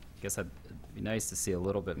guess it'd be nice to see a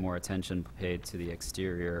little bit more attention paid to the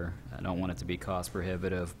exterior. I don't want it to be cost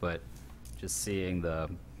prohibitive, but just seeing the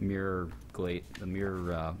mirror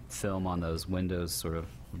film on those windows sort of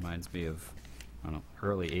reminds me of, I don't know,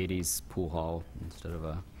 early 80s pool hall instead of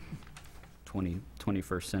a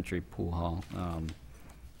 21st century pool hall.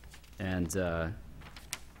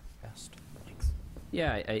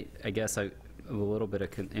 Yeah, I guess a little bit of,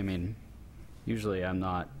 I mean, usually I'm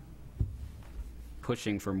not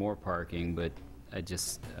pushing for more parking, but I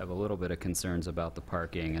just have a little bit of concerns about the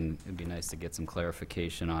parking, and it'd be nice to get some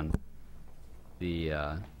clarification on the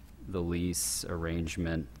lease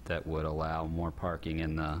arrangement that would allow more parking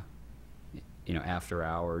in the, after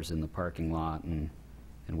hours in the parking lot, and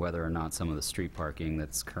whether or not some of the street parking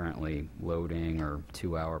that's currently loading or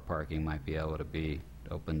 2-hour parking might be able to be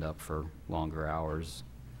opened up for longer hours.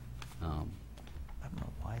 I don't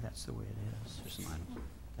know why that's the way it is. There's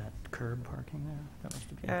that curb parking there? That must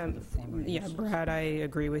have been for the former Yeah, uses. Brad, I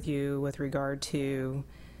agree with you with regard to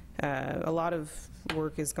a lot of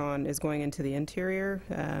work is going into the interior.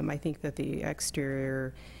 I think that the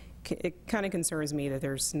exterior, it kind of concerns me that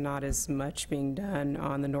there's not as much being done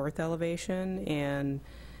on the north elevation and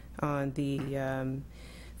on the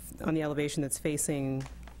elevation that's facing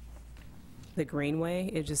the greenway.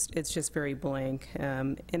 It's just very blank.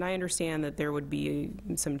 And I understand that there would be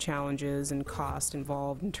some challenges and cost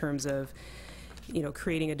involved in terms of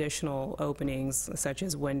creating additional openings such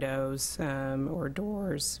as windows or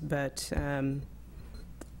doors, but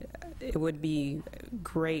it would be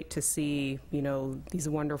great to see, these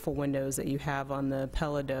wonderful windows that you have on the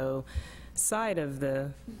Peladeau side of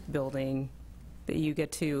the building, that you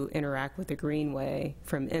get to interact with the greenway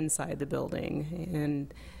from inside the building,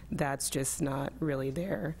 and that's just not really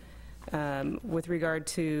there. With regard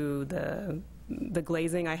to the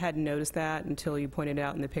glazing, I hadn't noticed that until you pointed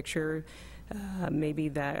out in the picture. Maybe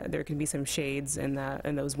that there can be some shades in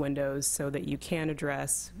those windows so that you can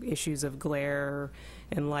address issues of glare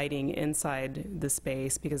and lighting inside the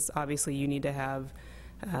space, because obviously you need to have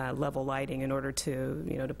level lighting in order to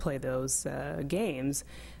to play those games.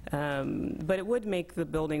 But it would make the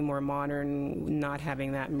building more modern, not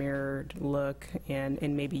having that mirrored look, and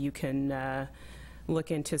maybe you can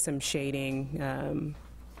look into some shading,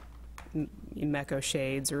 Mecco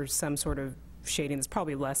shades or some sort of shading that's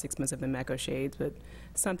probably less expensive than Mecco shades, but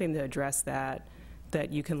something to address that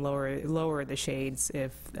you can lower the shades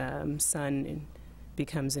if sun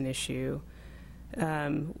becomes an issue.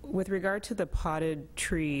 With regard to the potted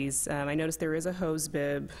trees, I noticed there is a hose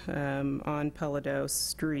bib on Peladeau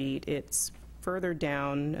Street. It's further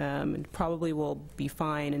down, and probably will be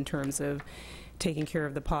fine in terms of taking care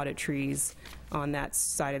of the potted trees on that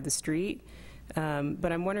side of the street.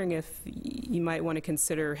 But I'm wondering if you might want to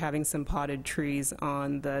consider having some potted trees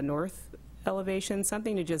on the north elevation,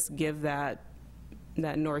 something to just give that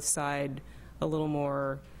north side a little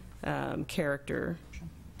more character.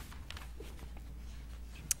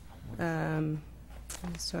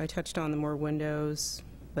 So I touched on the more windows,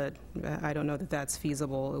 but I don't know that that's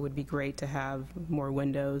feasible. It would be great to have more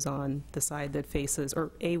windows on the side that faces,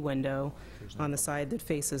 or a window on the side that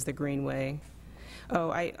faces the greenway. Oh,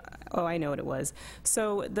 I know what it was.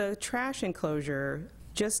 So the trash enclosure,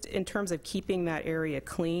 just in terms of keeping that area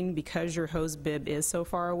clean, because your hose bib is so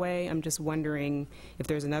far away, I'm just wondering if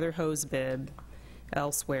there's another hose bib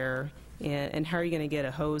elsewhere, and how are you going to get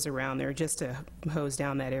a hose around there just to hose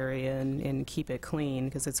down that area and keep it clean,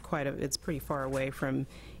 because it's pretty far away from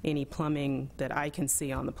any plumbing that I can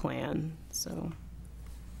see on the plan. So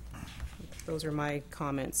those are my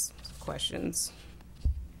comments, questions.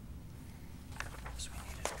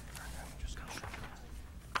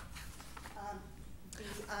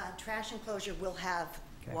 The trash enclosure will have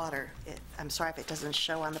water. I'm sorry if it doesn't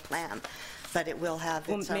show on the plan, but it will have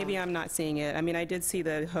its own. Maybe I'm not seeing it. I mean, I did see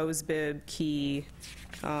the hose bib key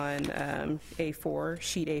on A4,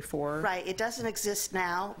 sheet A4. Right, it doesn't exist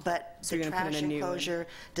now, but So the you're gonna put trash in a new one. enclosure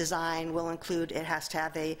design will include, it has to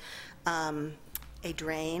have a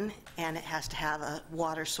drain, and it has to have a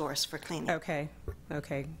water source for cleaning. Okay,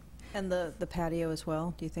 okay. And the patio as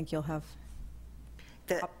well? Do you think you'll have,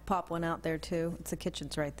 pop one out there too? It's the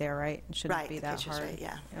kitchen's right there, right? It shouldn't Right, be the that kitchen's hard. right,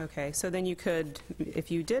 yeah. Okay, so then you could,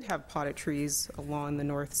 if you did have potted trees along the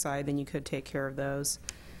north side, then you could take care of those.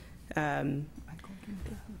 The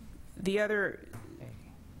other,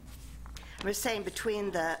 I was saying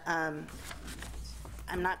between the,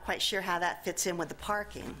 I'm not quite sure how that fits in with the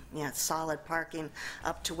parking, solid parking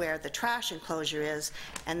up to where the trash enclosure is,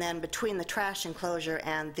 and then between the trash enclosure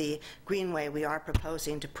and the greenway, we are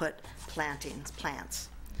proposing to put plants,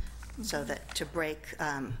 so that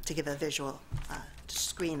to give a visual, to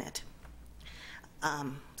screen it.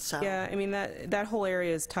 So. yeah, I mean, that whole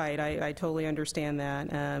area is tight. I totally understand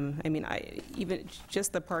that. I mean, even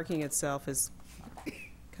just the parking itself is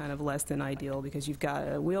kind of less than ideal, because you've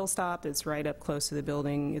got a wheel stop that's right up close to the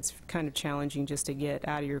building. It's kind of challenging just to get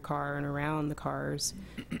out of your car and around the cars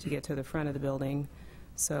to get to the front of the building.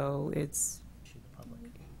 So it's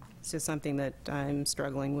just something that I'm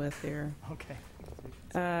struggling with there. Okay.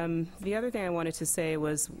 The other thing I wanted to say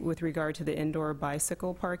was with regard to the indoor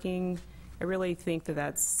bicycle parking. I really think that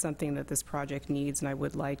that's something that this project needs, and I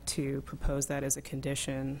would like to propose that as a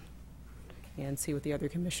condition and see what the other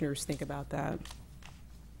commissioners think about that.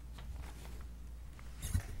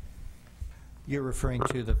 You're referring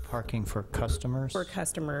to the parking for customers? For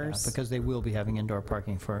customers. Yeah, because they will be having indoor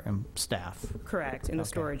parking for staff. Correct, in the Okay,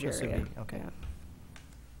 storage this would area. be- okay. Yeah.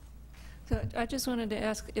 So I just wanted to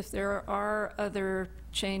ask if there are other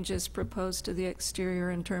changes proposed to the exterior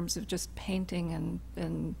in terms of just painting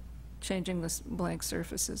and changing the blank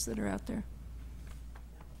surfaces that are out there?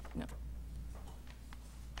 No.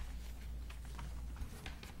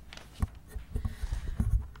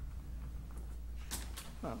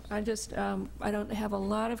 Well, I just, I don't have a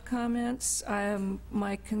lot of comments.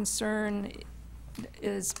 My concern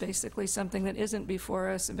is basically something that isn't before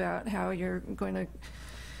us about how you're going to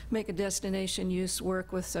make a destination use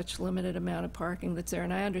work with such limited amount of parking that's there.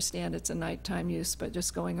 And I understand it's a nighttime use, but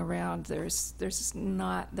just going around, there's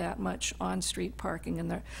not that much on-street parking.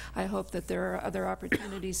 And there, I hope that there are other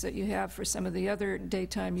opportunities that you have for some of the other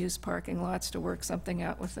daytime use parking lots to work something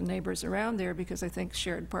out with the neighbors around there, because I think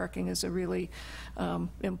shared parking is a really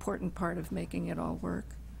important part of making it all work.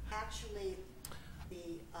 Actually, the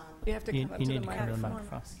You have to come up to the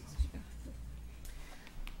microphone.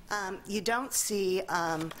 you don't see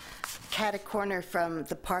catty-corner from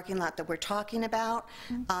the parking lot that we're talking about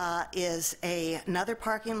is another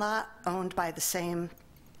parking lot owned by the same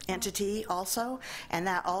entity also, and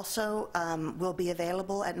that also will be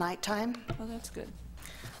available at nighttime. Oh, that's good.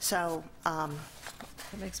 So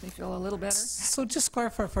That makes me feel a little better. So just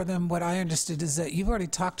clarify for them, what I understood is that you've already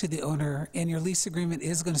talked to the owner and your lease agreement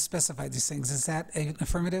is going to specify these things. Is that an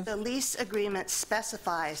affirmative? the lease agreement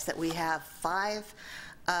specifies that we have 5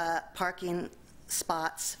 parking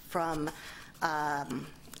spots from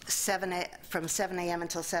 7 a.m.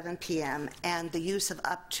 until 7 p.m. and the use of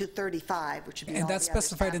up to 35, which would be And all that's the other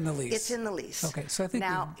specified stuff. in the lease? It's in the lease. Okay, so I think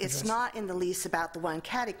now we it's addressed- not in the lease about the one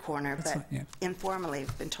catty corner, That's but fine, yeah. informally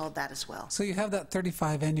we've been told that as well. So you have that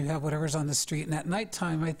 35 and you have whatever's on the street. And at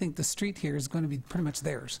nighttime, I think the street here is going to be pretty much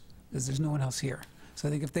theirs because there's no one else here. So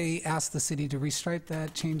I think if they ask the city to restripe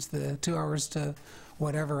that, change the 2 hours to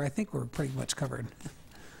whatever, I think we're pretty much covered.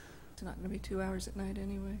 It's not going to be 2 hours at night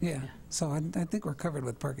anyway. Yeah, so I think we're covered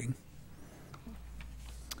with parking.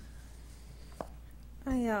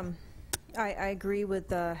 I agree with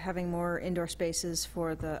having more indoor spaces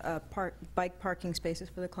for the bike parking spaces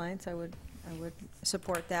for the clients. I would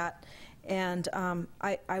support that. And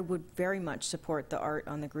I would very much support the art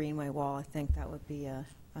on the Greenway wall. I think that would be a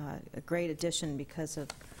great addition because of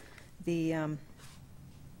the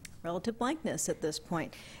relative blankness at this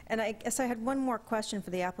point. And I guess I had one more question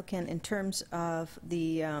for the applicant in terms of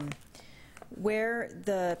the where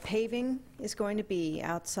the paving is going to be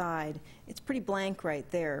outside. It's pretty blank right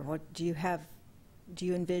there. What do you have? Do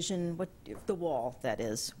you envision the wall, that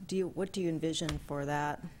is? What do you envision for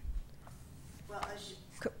that? Well,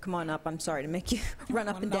 Come on up. I'm sorry to make you run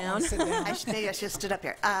up and down. maybe I should have stood up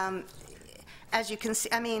here. As you can see,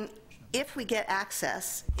 I mean, if we get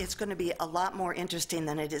access, it's going to be a lot more interesting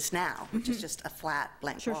than it is now, which is just a flat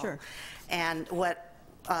blank wall. Sure. And what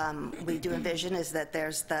we do envision is that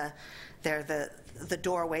there's the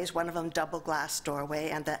doorways, one of them double glass doorway,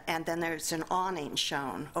 and then there's an awning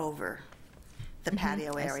shown over the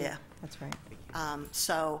patio I see. area. That's right.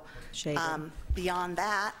 So Shaded. beyond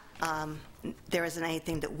that, there isn't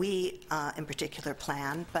anything that we in particular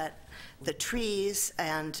plan, but the trees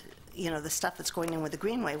and the stuff that's going in with the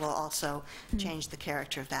Greenway will also change the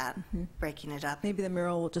character of that, breaking it up. Maybe the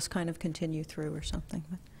mural will just kind of continue through or something.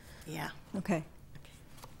 But, Yeah. okay.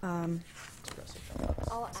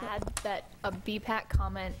 I'll add that a BPAC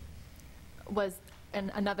comment was,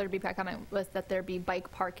 and another BPAC comment was that there be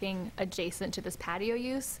bike parking adjacent to this patio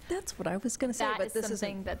use. That's what I was going to say, That but is this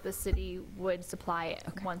something isn't. that the city would supply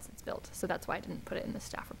once it's built. So that's why I didn't put it in the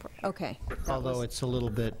staff report. Okay. Although it's a little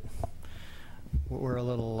bit, we're a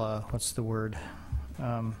little, what's the word,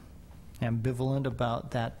 ambivalent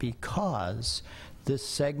about that because this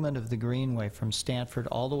segment of the Greenway from Stanford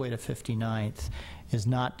all the way to 59th is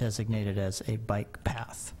not designated as a bike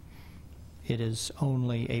path. It is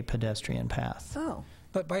only a pedestrian path. Oh.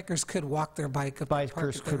 But bikers could walk their bike up. and park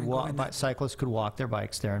Bikers it there could and go in there. cyclists could walk their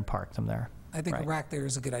bikes there and park them there. I think Right. a rack there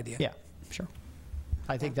is a good idea. Yeah, sure.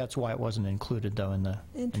 I think that's why it wasn't included, though, in the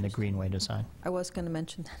Interesting. Greenway design. I was going to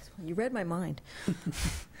mention that as well. You read my mind.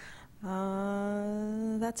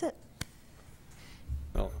 That's it.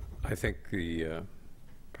 Well, I think the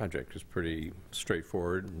project is pretty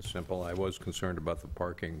straightforward and simple. I was concerned about the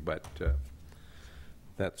parking, but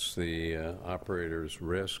that's the operator's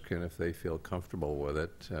risk, and if they feel comfortable with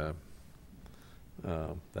it,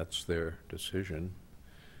 that's their decision.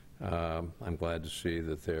 I'm glad to see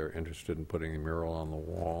that they're interested in putting a mural on the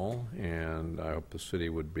wall, and I hope the city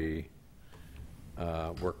would be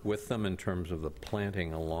work with them in terms of the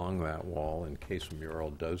planting along that wall in case a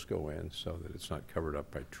mural does go in, so that it's not covered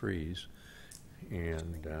up by trees.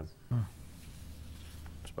 And that's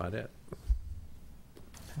about it.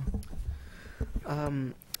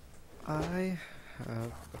 I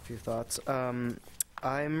have a few thoughts.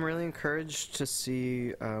 I'm really encouraged to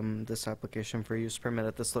see this application for use permit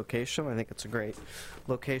at this location. I think it's a great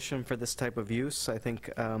location for this type of use. I think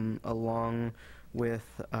along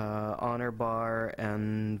with Honor Bar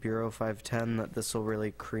and Bureau 510 that this will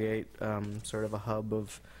really create sort of a hub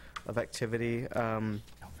of activity.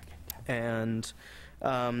 And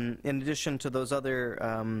in addition to those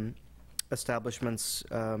other establishments,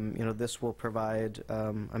 you know, this will provide,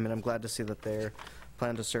 I mean, I'm glad to see that they're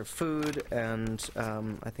plan to serve food, and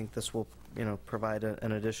I think this will, you know, provide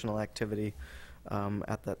an additional activity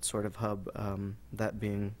at that sort of hub, that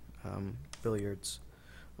being billiards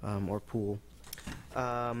or pool.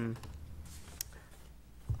 I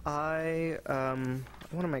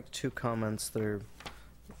want to make two comments that are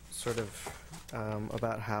sort of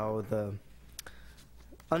about how the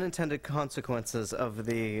unintended consequences of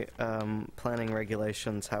the planning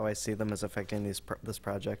regulations, how I see them as affecting this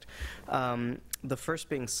project. The first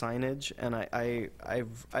being signage, and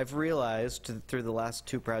I've realized through the last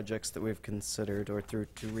two projects that we've considered, or through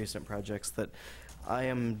two recent projects, that I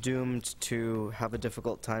am doomed to have a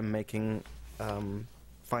difficult time making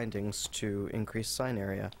findings to increase sign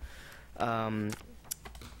area.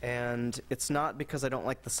 And it's not because I don't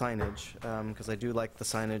like the signage, because I do like the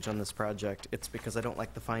signage on this project. It's because I don't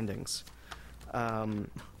like the findings. And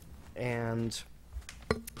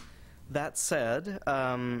that said,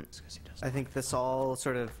 I think this all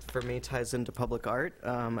sort of, for me, ties into public art,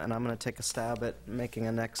 and I'm going to take a stab at making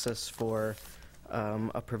a nexus for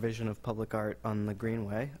a provision of public art on the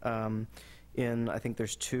Greenway. I think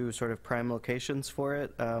there's two sort of prime locations for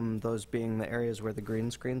it, those being the areas where the green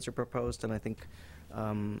screens are proposed, and I think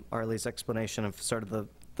Arlie's explanation of sort of a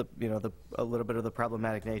little bit of the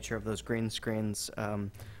problematic nature of those green screens,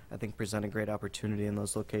 I think present a great opportunity in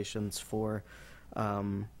those locations for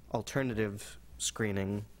alternative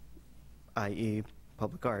screening, i.e.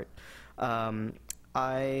 public art.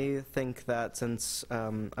 I think that since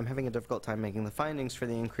I'm having a difficult time making the findings for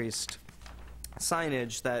the increased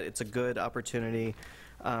signage, that it's a good opportunity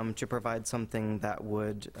to provide something that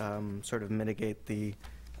would sort of mitigate the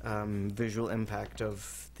visual impact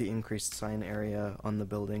of the increased sign area on the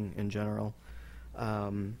building in general.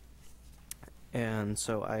 And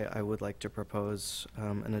so I would like to propose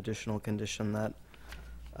an additional condition that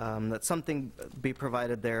that something be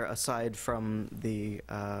provided there aside from the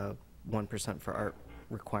 1% for art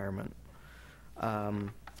requirement.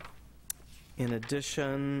 In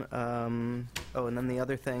addition, oh, and then the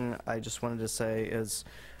other thing I just wanted to say is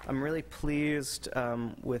I'm really pleased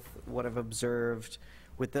with what I've observed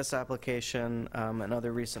with this application and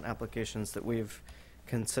other recent applications that we've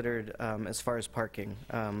considered as far as parking.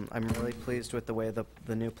 I'm really pleased with the way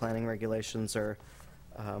the new planning regulations are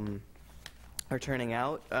turning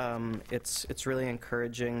out. It's really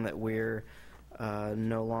encouraging that we're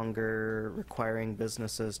no longer requiring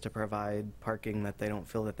businesses to provide parking that they don't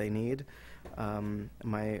feel that they need.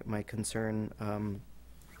 My concern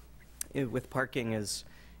with parking is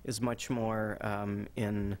much more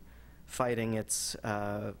in fighting its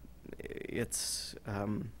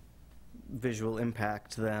visual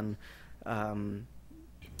impact than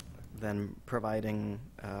providing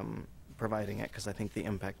it, because I think the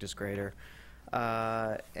impact is greater.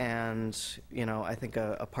 And you know, I think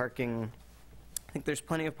I think there's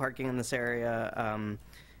plenty of parking in this area,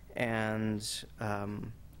 and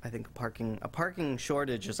I think a parking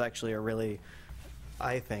shortage is actually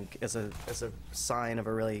I think is a sign of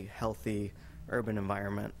a really healthy urban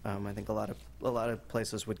environment. I think a lot of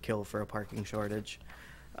places would kill for a parking shortage,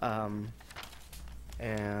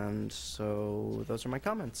 and so those are my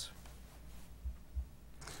comments.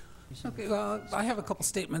 Okay, well, I have a couple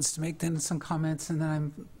statements to make, then some comments, and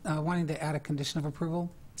then I'm wanting to add a condition of approval.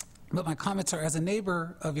 But my comments are, as a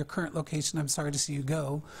neighbor of your current location, I'm sorry to see you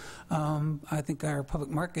go. I think our public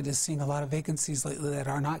market is seeing a lot of vacancies lately that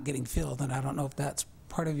are not getting filled, and I don't know if that's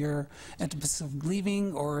part of your impetus of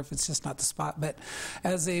leaving or if it's just not the spot. But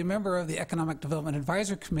as a member of the Economic Development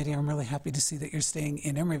Advisory Committee, I'm really happy to see that you're staying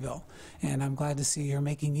in Emeryville, and I'm glad to see you're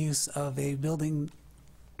making use of a building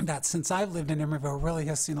that since I've lived in Emeryville really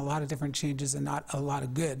has seen a lot of different changes and not a lot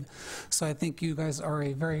of good. So I think you guys are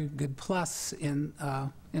a very good plus in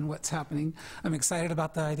what's happening. I'm excited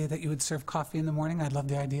about the idea that you would serve coffee in the morning. I love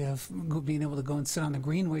the idea of being able to go and sit on the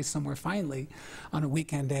greenway somewhere finally on a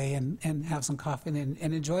weekend day and have some coffee and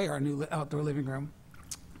enjoy our new outdoor living room.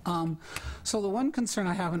 So the one concern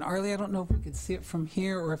I have, and Arlie, I don't know if we could see it from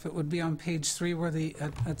here or if it would be on page 3 where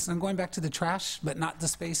I'm going back to the trash, but not the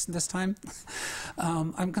space this time.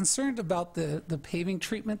 I'm concerned about the paving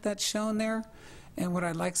treatment that's shown there, and what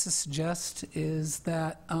I'd like to suggest is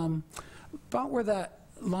that about where that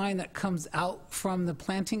line that comes out from the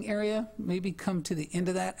planting area, maybe come to the end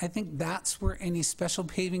of that. I think that's where any special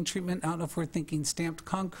paving treatment, I don't know if we're thinking stamped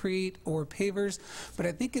concrete or pavers, but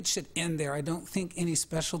I think it should end there. I don't think any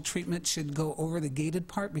special treatment should go over the gated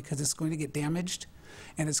part because it's going to get damaged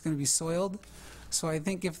and it's going to be soiled. So I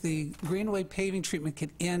think if the greenway paving treatment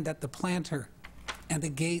could end at the planter and the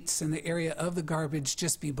gates and the area of the garbage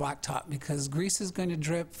just be blacktop, because grease is going to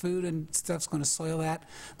drip, food and stuff's going to soil that.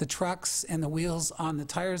 The trucks and the wheels on the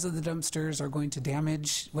tires of the dumpsters are going to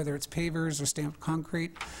damage, whether it's pavers or stamped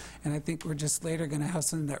concrete. And I think we're just later going to have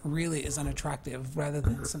something that really is unattractive rather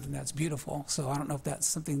than something that's beautiful. So I don't know if that's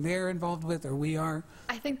something they're involved with or we are.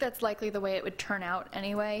 I think that's likely the way it would turn out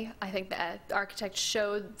anyway. I think the architect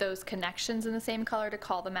showed those connections in the same color to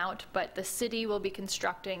call them out, but the city will be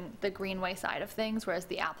constructing the greenway side of things, whereas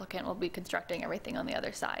the applicant will be constructing everything on the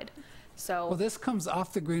other side. So, well, this comes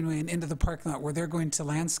off the greenway and into the parking lot where they're going to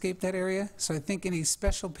landscape that area. So I think any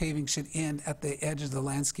special paving should end at the edge of the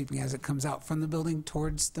landscaping as it comes out from the building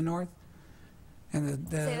towards the north. And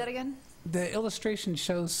say that again? The illustration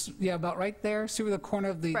shows, yeah, about right there. See where the corner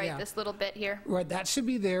of the... Right, yeah. This little bit here. Right, that should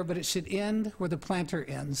be there, but it should end where the planter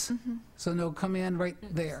ends. Mm-hmm. So no, come in right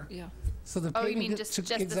there. Yeah. So the Oh, you paving mean just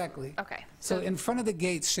exactly. This, okay. So in front of the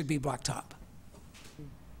gates should be blacktop.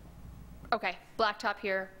 Okay, blacktop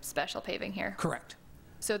here, special paving here. Correct.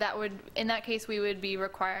 So that would, in that case, we would be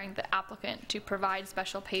requiring the applicant to provide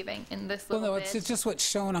special paving in this Well, little no, bit. it's just what's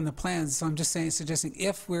shown on the plans. So I'm just suggesting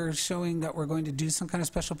if we're showing that we're going to do some kind of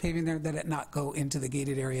special paving there, that it not go into the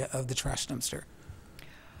gated area of the trash dumpster.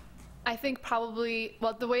 I think probably,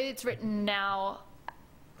 well, the way it's written now,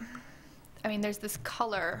 I mean, there's this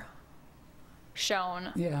color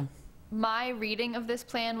shown. Yeah. My reading of this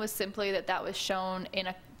plan was simply that that was shown in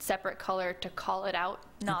a separate color to call it out,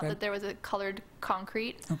 not Okay. that there was a colored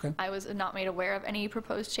concrete. Okay. I was not made aware of any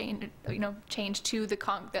proposed change, change to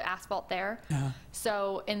the asphalt there. Yeah.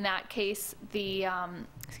 So in that case, the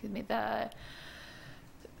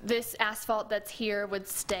this asphalt that's here would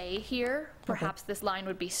stay here. Perhaps this line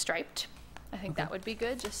would be striped. I think that would be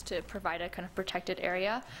good, just to provide a kind of protected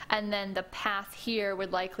area. And then the path here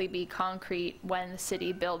would likely be concrete when the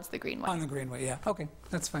city builds the greenway. On the greenway, yeah. Okay,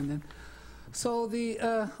 that's fine then. So the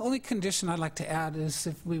only condition I'd like to add is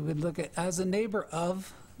if we would look at, as a neighbor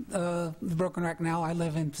of the Broken Rack now, I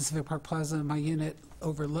live in Pacific Park Plaza, my unit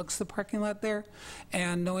overlooks the parking lot there,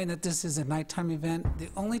 and knowing that this is a nighttime event, the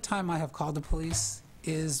only time I have called the police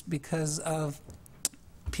is because of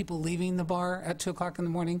people leaving the bar at 2 o'clock in the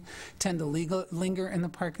morning tend to linger in the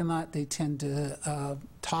parking lot. They tend to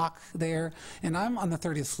talk there. And I'm on the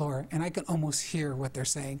 30th floor, and I can almost hear what they're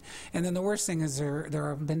saying. And then the worst thing is there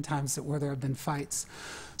have been times where there have been fights.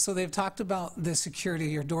 So they've talked about the security,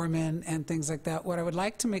 your doormen and things like that. What I would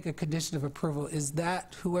like to make a condition of approval is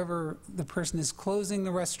that whoever the person is closing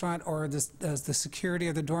the restaurant or the security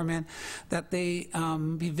or the doorman, that they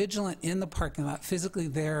be vigilant in the parking lot, physically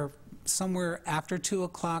there somewhere after 2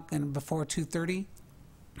 o'clock and before 2:30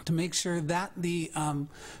 to make sure that the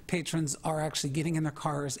patrons are actually getting in their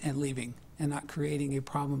cars and leaving and not creating a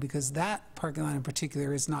problem, because that parking lot in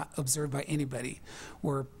particular is not observed by anybody,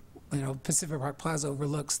 where Pacific Park Plaza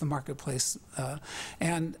overlooks the marketplace.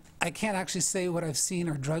 And I can't actually say what I've seen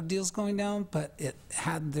are drug deals going down, but it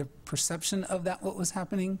had the perception of that what was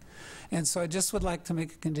happening. And so I just would like to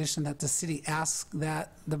make a condition that the city asks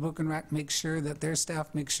that the Broken Rack make sure that their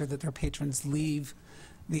staff make sure that their patrons leave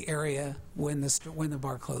the area when the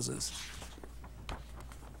bar closes.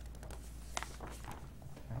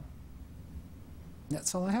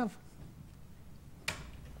 That's all I have.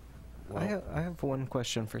 I have one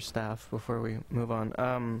question for staff before we move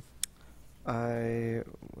on.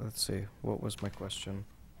 Let's see, what was my question?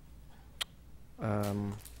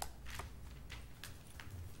 Oh,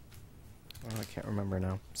 I can't remember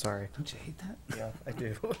now. Sorry. Don't you hate that? Yeah, I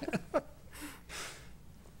do.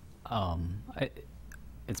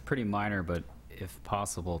 It's pretty minor, but if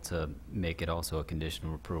possible, to make it also a condition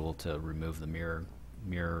of approval to remove the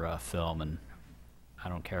mirror film, and I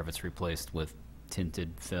don't care if it's replaced with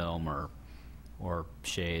tinted film or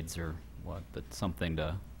shades or what, but something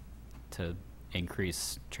to to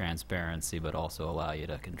increase transparency, but also allow you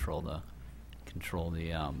to control the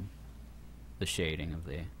shading of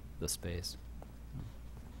the space.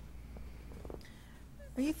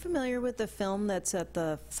 Are you familiar with the film that's at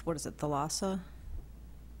the, what is it, the Lhasa?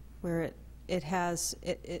 Where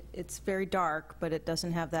it's very dark, but it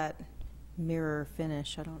doesn't have that mirror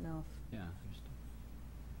finish. I don't know Yeah.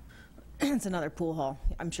 if it's another pool hall.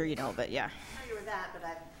 I'm sure you know, but yeah. I know you were that, but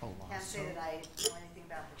I can't say that I know anything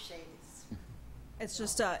about the shades. It's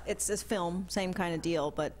just it's a film, same kind of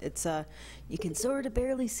deal, but it's you can sort of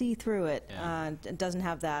barely see through it. Yeah. It doesn't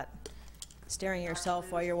have that staring at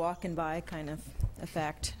yourself while you're walking by kind of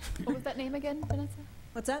effect. What was that name again, Vanessa?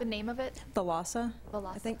 What's that? The name of it? The Lhasa. The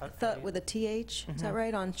Lhasa. I think with a TH. Is that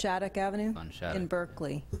right? On Shattuck Avenue? On Shattuck. In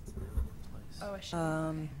Berkeley. Oh, I should.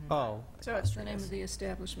 Oh, So it's the name of the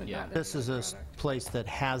establishment, Yeah. not the this is a product. place that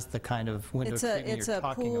has the kind of window treatment It's you're a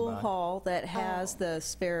talking pool about. hall that has the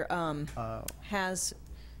spare, Oh. has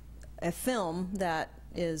a film that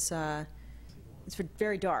is, it's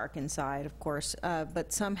very dark inside, of course,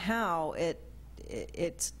 but somehow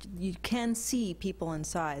it's, you can see people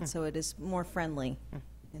inside, so it is more friendly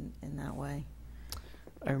in that way.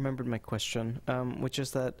 I remembered my question, which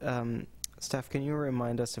is that, staff, can you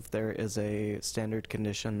remind us if there is a standard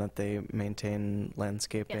condition that they maintain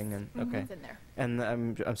landscaping? Yes. And okay, It's in there. and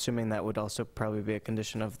I'm assuming that would also probably be a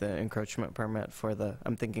condition of the encroachment permit for the,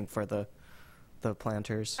 I'm thinking for the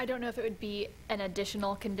planters. I don't know if it would be an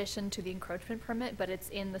additional condition to the encroachment permit, but it's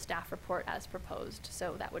in the staff report as proposed,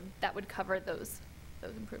 so that would cover those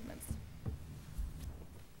improvements.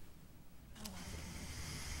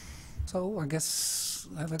 So I guess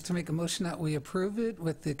I'd like to make a motion that we approve it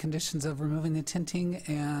with the conditions of removing the tinting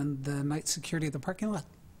and the night security of the parking lot.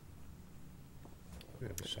 We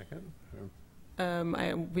have a second?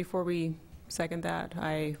 Before we second that,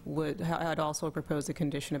 I'd also propose a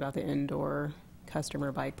condition about the indoor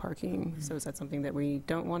customer bike parking. So is that something that we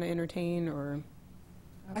don't want to entertain, or?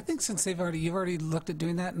 I think since you've already looked at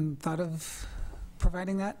doing that and thought of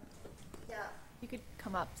providing that. Yeah. You could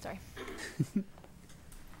come up, sorry.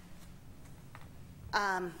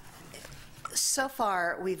 So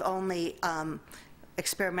far, we've only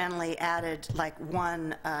experimentally added like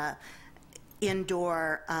one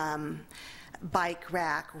indoor bike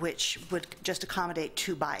rack, which would just accommodate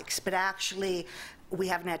 2 bikes. But actually, we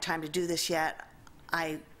haven't had time to do this yet.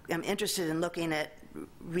 I am interested in looking at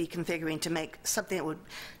reconfiguring to make something that would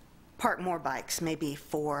park more bikes, maybe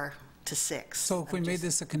 4 to 6. So if we made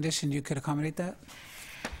this a condition, you could accommodate that?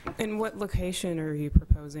 And what location are you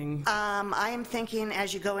proposing? I am thinking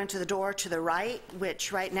as you go into the door to the right,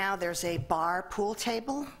 which right now there's a bar pool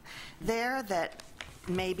table there, that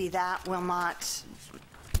maybe that will not,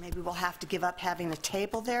 maybe we'll have to give up having a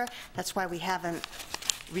table there. That's why we haven't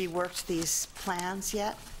reworked these plans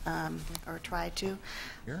yet, or tried to.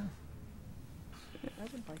 I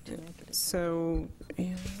would like to make it So,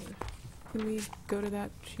 can we go to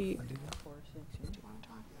that sheet?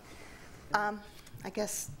 I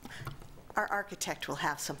guess our architect will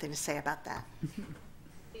have something to say about that.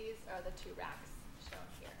 These are the 2 racks shown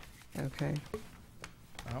here. Okay.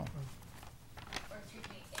 Oh. Or excuse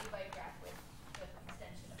me, a bike rack with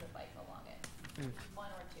extension of the bike along it. 1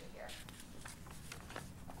 or 2 here.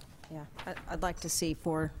 Yeah, I'd like to see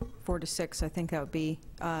 4 to 6. I think that would be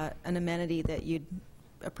an amenity that you'd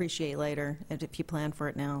appreciate later if you plan for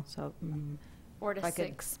it now. So 4 to I could-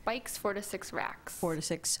 6 bikes, 4 to 6 racks. 4 to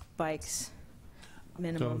 6 bikes So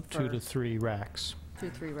minimum 2 for to 3 racks.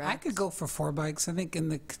 2-3 racks. I could go for 4 bikes. I think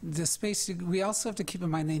in the space, we also have to keep in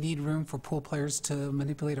mind they need room for pool players to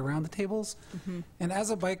manipulate around the tables. And as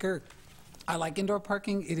a biker, I like indoor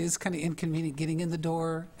parking. It is kind of inconvenient getting in the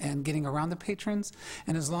door and getting around the patrons.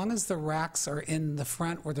 And as long as the racks are in the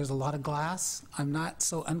front where there's a lot of glass, I'm not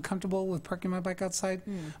so uncomfortable with parking my bike outside.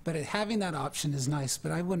 But having that option is nice,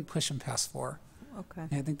 but I wouldn't push them past 4. Okay.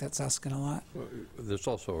 I think that's asking a lot. Well, there's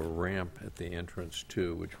also a ramp at the entrance,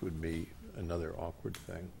 too, which would be another awkward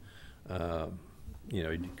thing. You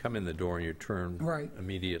know, you come in the door and you turn Right.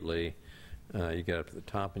 immediately. You get up to the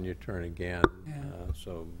top and you turn again. Yeah.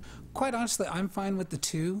 So Quite honestly, I'm fine with the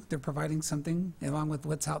 2. They're providing something along with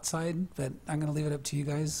what's outside, but I'm going to leave it up to you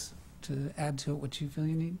guys to add to it what you feel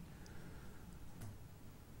you need.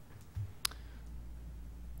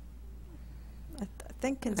 I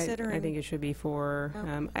think considering... I think it should be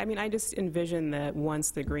 4. I mean, I just envision that once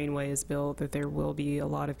the greenway is built, that there will be a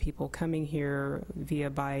lot of people coming here via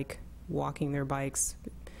bike, walking their bikes,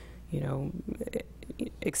 you know,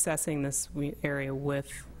 accessing this area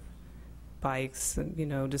with bikes, you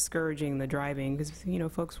know, discouraging the driving, because, you know,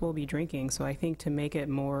 folks will be drinking. So I think to make it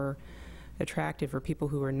more attractive for people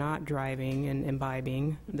who are not driving and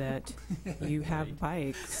imbibing that you have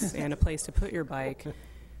bikes and a place to put your bike.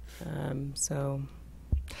 So.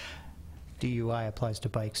 DUI applies to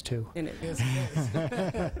bikes too. And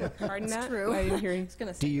it, pardon that? true. I didn't hear you.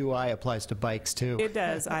 DUI applies to bikes too. It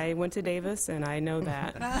does. I went to Davis, and I know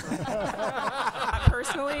that. Not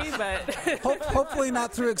personally, but Hopefully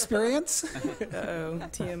not through experience. uh-oh,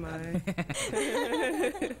 TMI.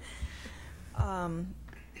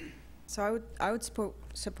 So I would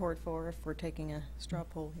support for if we're taking a straw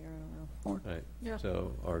poll here. I don't know. Right. Yeah.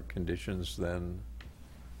 So are conditions then,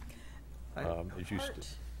 as you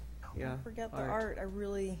Yeah. Forget the art. art. I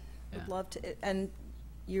really would Yeah. love to. And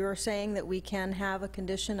you're saying that we can have a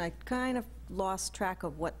condition. I kind of lost track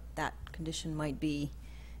of what that condition might be.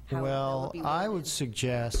 how that Well, be I would worded.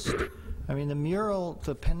 suggest, I mean, the mural,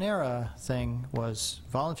 the Panera thing was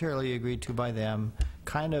voluntarily agreed to by them,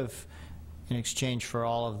 kind of in exchange for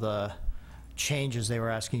all of the changes they were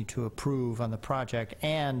asking you to approve on the project,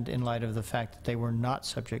 and in light of the fact that they were not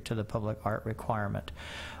subject to the public art requirement.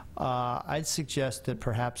 I'd suggest that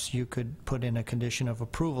perhaps you could put in a condition of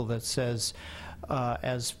approval that says,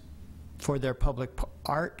 as for their public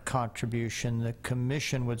art contribution, the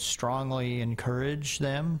commission would strongly encourage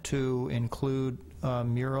them to include a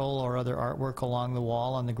mural or other artwork along the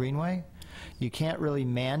wall on the greenway. You can't really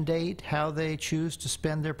mandate how they choose to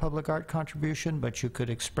spend their public art contribution, but you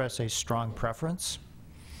could express a strong preference.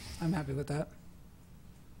 I'm happy with that.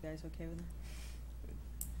 You guys okay with that?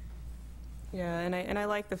 Yeah, and I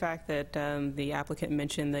like the fact that the applicant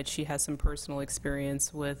mentioned that she has some personal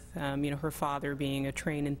experience with, her father being a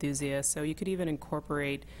train enthusiast. So you could even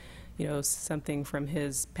incorporate, something from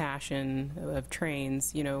his passion of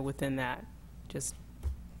trains, within that. Just,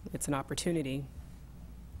 it's an opportunity.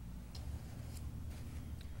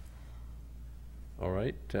 all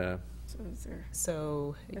right. So is there,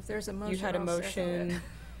 So if there's a motion, you had a I'll second motion.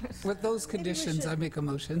 With those conditions, I make a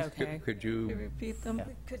motion. Okay. Could it. you, Repeat them?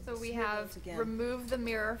 So we have remove the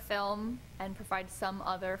mirror film and provide some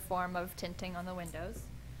other form of tinting on the windows.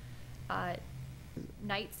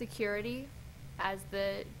 Night security as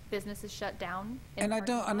the business is shut down. in And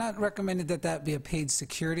the I'm not recommending that that be a paid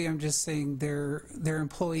security. I'm just saying their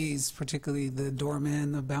employees, particularly the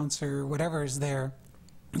doorman, the bouncer, whatever is there,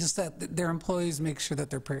 just that their employees make sure that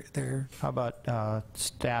they're How about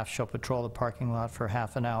staff shall patrol the parking lot for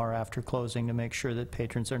half an hour after closing to make sure that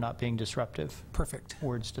patrons are not being disruptive? perfect.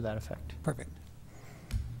 Words to that effect. Perfect.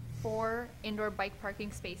 4 indoor bike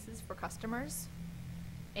parking spaces for customers,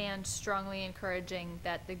 and strongly encouraging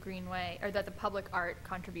that the greenway, or that the public art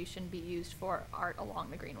contribution be used for art along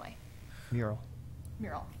the greenway. Mural.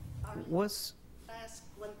 Mural. Was Can I ask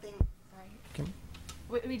one thing? Right. Can-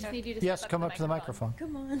 We just need you to Yes, step come up to the microphone.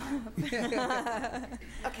 Come on.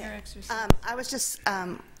 Okay. I was just,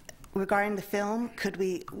 regarding the film, could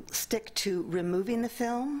we stick to removing the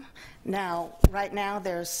film? Now, right now,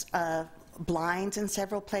 there's blinds in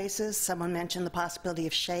several places. Someone mentioned the possibility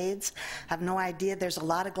of shades. I have no idea. There's a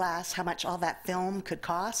lot of glass, how much all that film could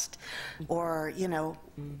cost, or,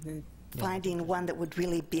 finding one that would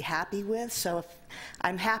really be happy with. So if,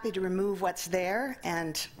 I'm happy to remove what's there,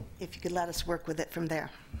 and if you could let us work with it from there.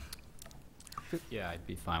 Yeah, I'd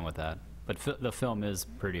be fine with that. But the film is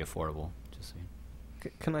pretty affordable, just so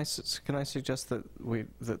you. Can I suggest that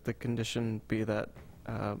that the condition be that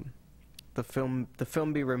the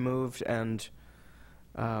film be removed and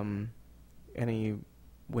any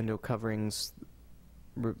window coverings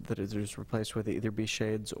that is replaced with either be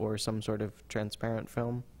shades or some sort of transparent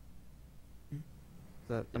film?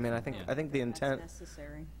 I think the intent. That's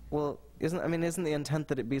necessary. Well, isn't the intent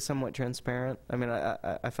that it be somewhat transparent?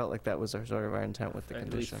 I felt like that was sort of our intent with the At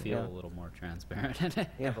least condition. feel yeah. a little more transparent and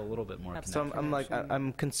have a little bit more So connection.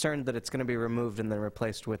 I'm concerned that it's going to be removed and then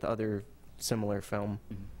replaced with other similar film.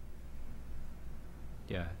 Mhm.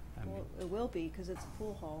 Yeah. I mean, Well, it will be, because it's a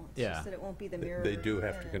pool hall. It's Yeah. just that it won't be the mirror. they do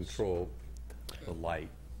have to image. control the light.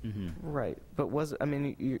 mhm. Right, but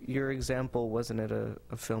your example, wasn't it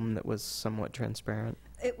a film that was somewhat transparent?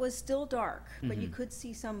 It was still dark, but you Mhm. could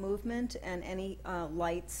see some movement and any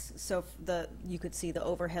lights. So you could see the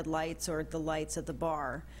overhead lights or the lights at the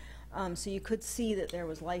bar. So you could see that there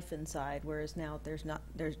was life inside, whereas now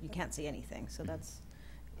you can't see anything. So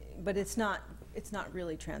but it's not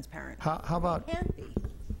really transparent. How about It can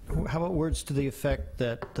be. How about words to the effect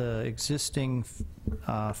that the existing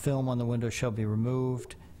film on the window shall be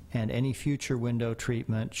removed, and any future window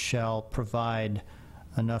treatment shall provide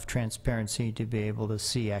enough transparency to be able to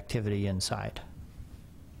see activity inside?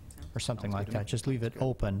 Or something like that. Just leave it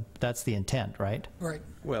open. That's the intent, right? Right.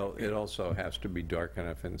 Well, it also has to be dark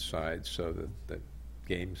enough inside so that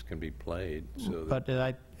games can be played. So that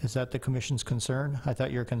But Is that the commission's concern? I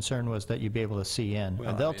thought your concern was that you'd be able to see in. Well,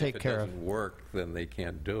 And they'll I mean, take care If of. it doesn't work, then they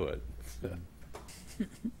can't do it.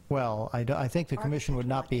 Well, I think the commission would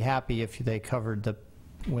not be happy if they covered the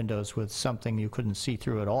windows with something you couldn't see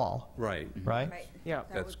through at all, Right. right? Yeah,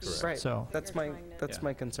 That's correct. right. So- That's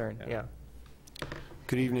my concern, yeah.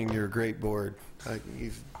 Good evening, you're a great board.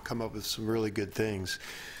 You've come up with some really good things.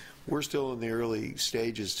 We're still in the early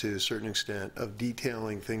stages, to a certain extent, of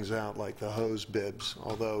detailing things out like the hose bibs,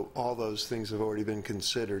 although all those things have already been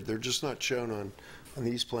considered. They're just not shown on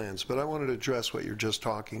these plans. But I wanted to address what you're just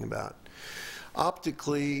talking about.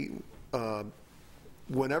 Optically,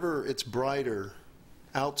 whenever it's brighter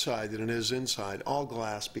outside than it is inside, all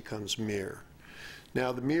glass becomes mirror.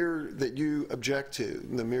 Now, the mirror that you object to,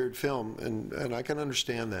 the mirrored film, and I can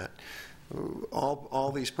understand that.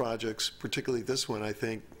 All these projects, particularly this one, I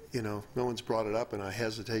think, no one's brought it up, and I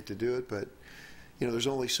hesitate to do it, but, there's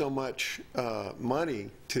only so much money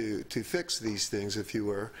to fix these things, if you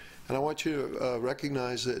were. And I want you to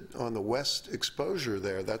recognize that on the west exposure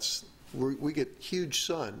there, we get huge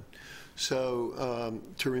sun. So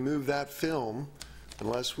to remove that film,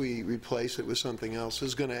 unless we replace it with something else,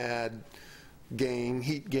 is going to add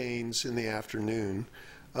heat gains in the afternoon.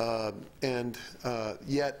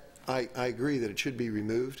 Yet I agree that it should be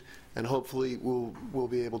removed, and hopefully we'll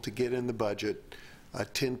be able to get in the budget a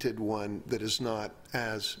tinted one that is not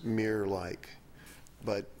as mirror-like.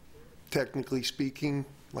 But technically speaking,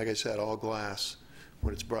 like I said, all glass,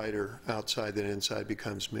 when it's brighter outside than inside,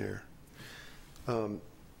 becomes mirror. On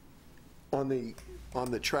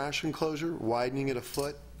the trash enclosure, widening it a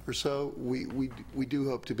foot or so, we do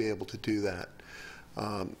hope to be able to do that.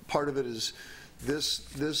 Part of it is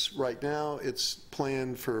this right now, it's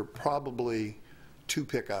planned for probably 2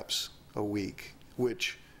 pickups a week,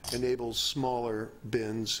 which enables smaller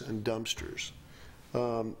bins and dumpsters.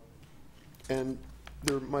 And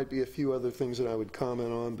there might be a few other things that I would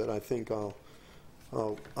comment on, but I think I'll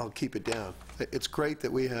keep it down. It's great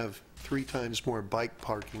that we have 3 times more bike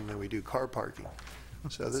parking than we do car parking.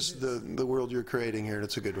 So this is the world you're creating here, and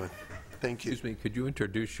it's a good one. Thank you. Excuse me, could you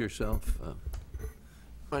introduce yourself?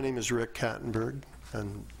 My name is Rick Kattenberg,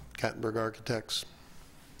 and Kattenberg Architects,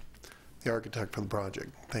 the architect for the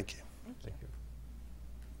project. Thank you. Thank you.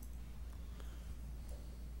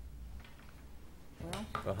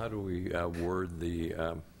 Well, how do we word the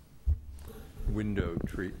window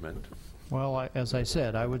treatment? Well, as I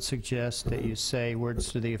said, I would suggest that you say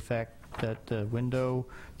words to the effect that the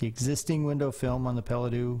existing window film on the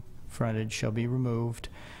Peladeau frontage shall be removed,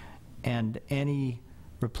 and any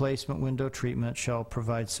replacement window treatment shall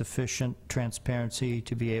provide sufficient transparency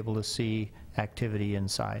to be able to see activity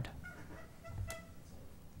inside.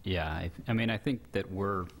 Yeah, I mean, I think that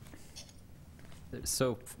there's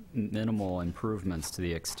so minimal improvements to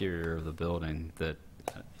the exterior of the building that,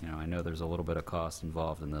 I know there's a little bit of cost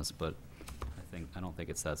involved in this, but I don't think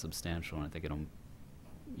it's that substantial, and I think it'll,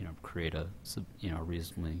 create a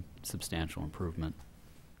reasonably substantial improvement.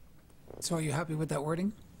 So are you happy with that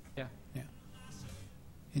wording? Yeah. Yeah.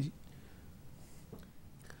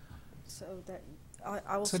 So that,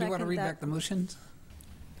 I will So second do you want to read that. back the motions?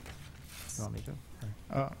 You want me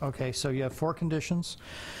to? Okay, so you have 4 conditions.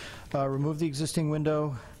 Remove the existing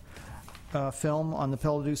window film on the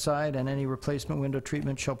Peladeau side, and any replacement window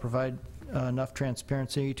treatment shall provide enough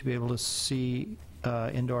transparency to be able to see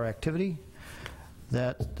indoor activity.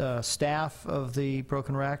 That staff of the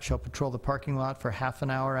Broken Rack shall patrol the parking lot for half an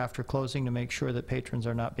hour after closing to make sure that patrons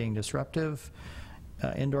are not being disruptive.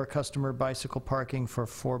 Indoor customer bicycle parking for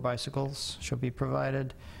 4 bicycles shall be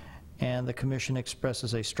provided. And the commission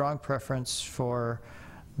expresses a strong preference for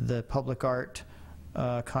the public art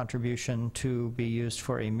contribution to be used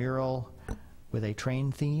for a mural with a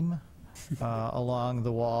train theme along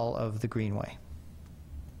the wall of the greenway.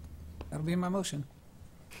 That'll be my motion.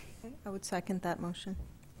 Okay, I would second that motion.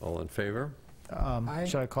 All in favor? Aye.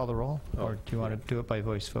 Should I call the roll? Oh. Or do you want to do it by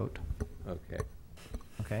voice vote? Okay.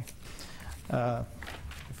 Okay.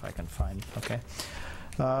 If I can find, okay.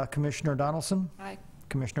 Commissioner Donaldson? Aye.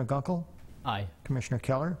 Commissioner Gunkel? Aye. Commissioner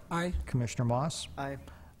Keller? Aye. Commissioner Moss? Aye.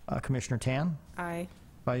 Commissioner Tan? Aye.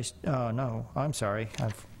 No, I'm sorry.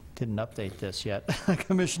 I didn't update this yet.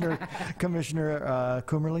 Commissioner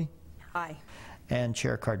Coomerly? Aye. And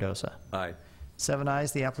Chair Cardoza. Aye. 7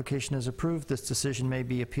 ayes, the application is approved. This decision may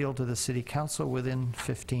be appealed to the City Council within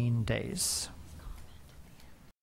 15 days.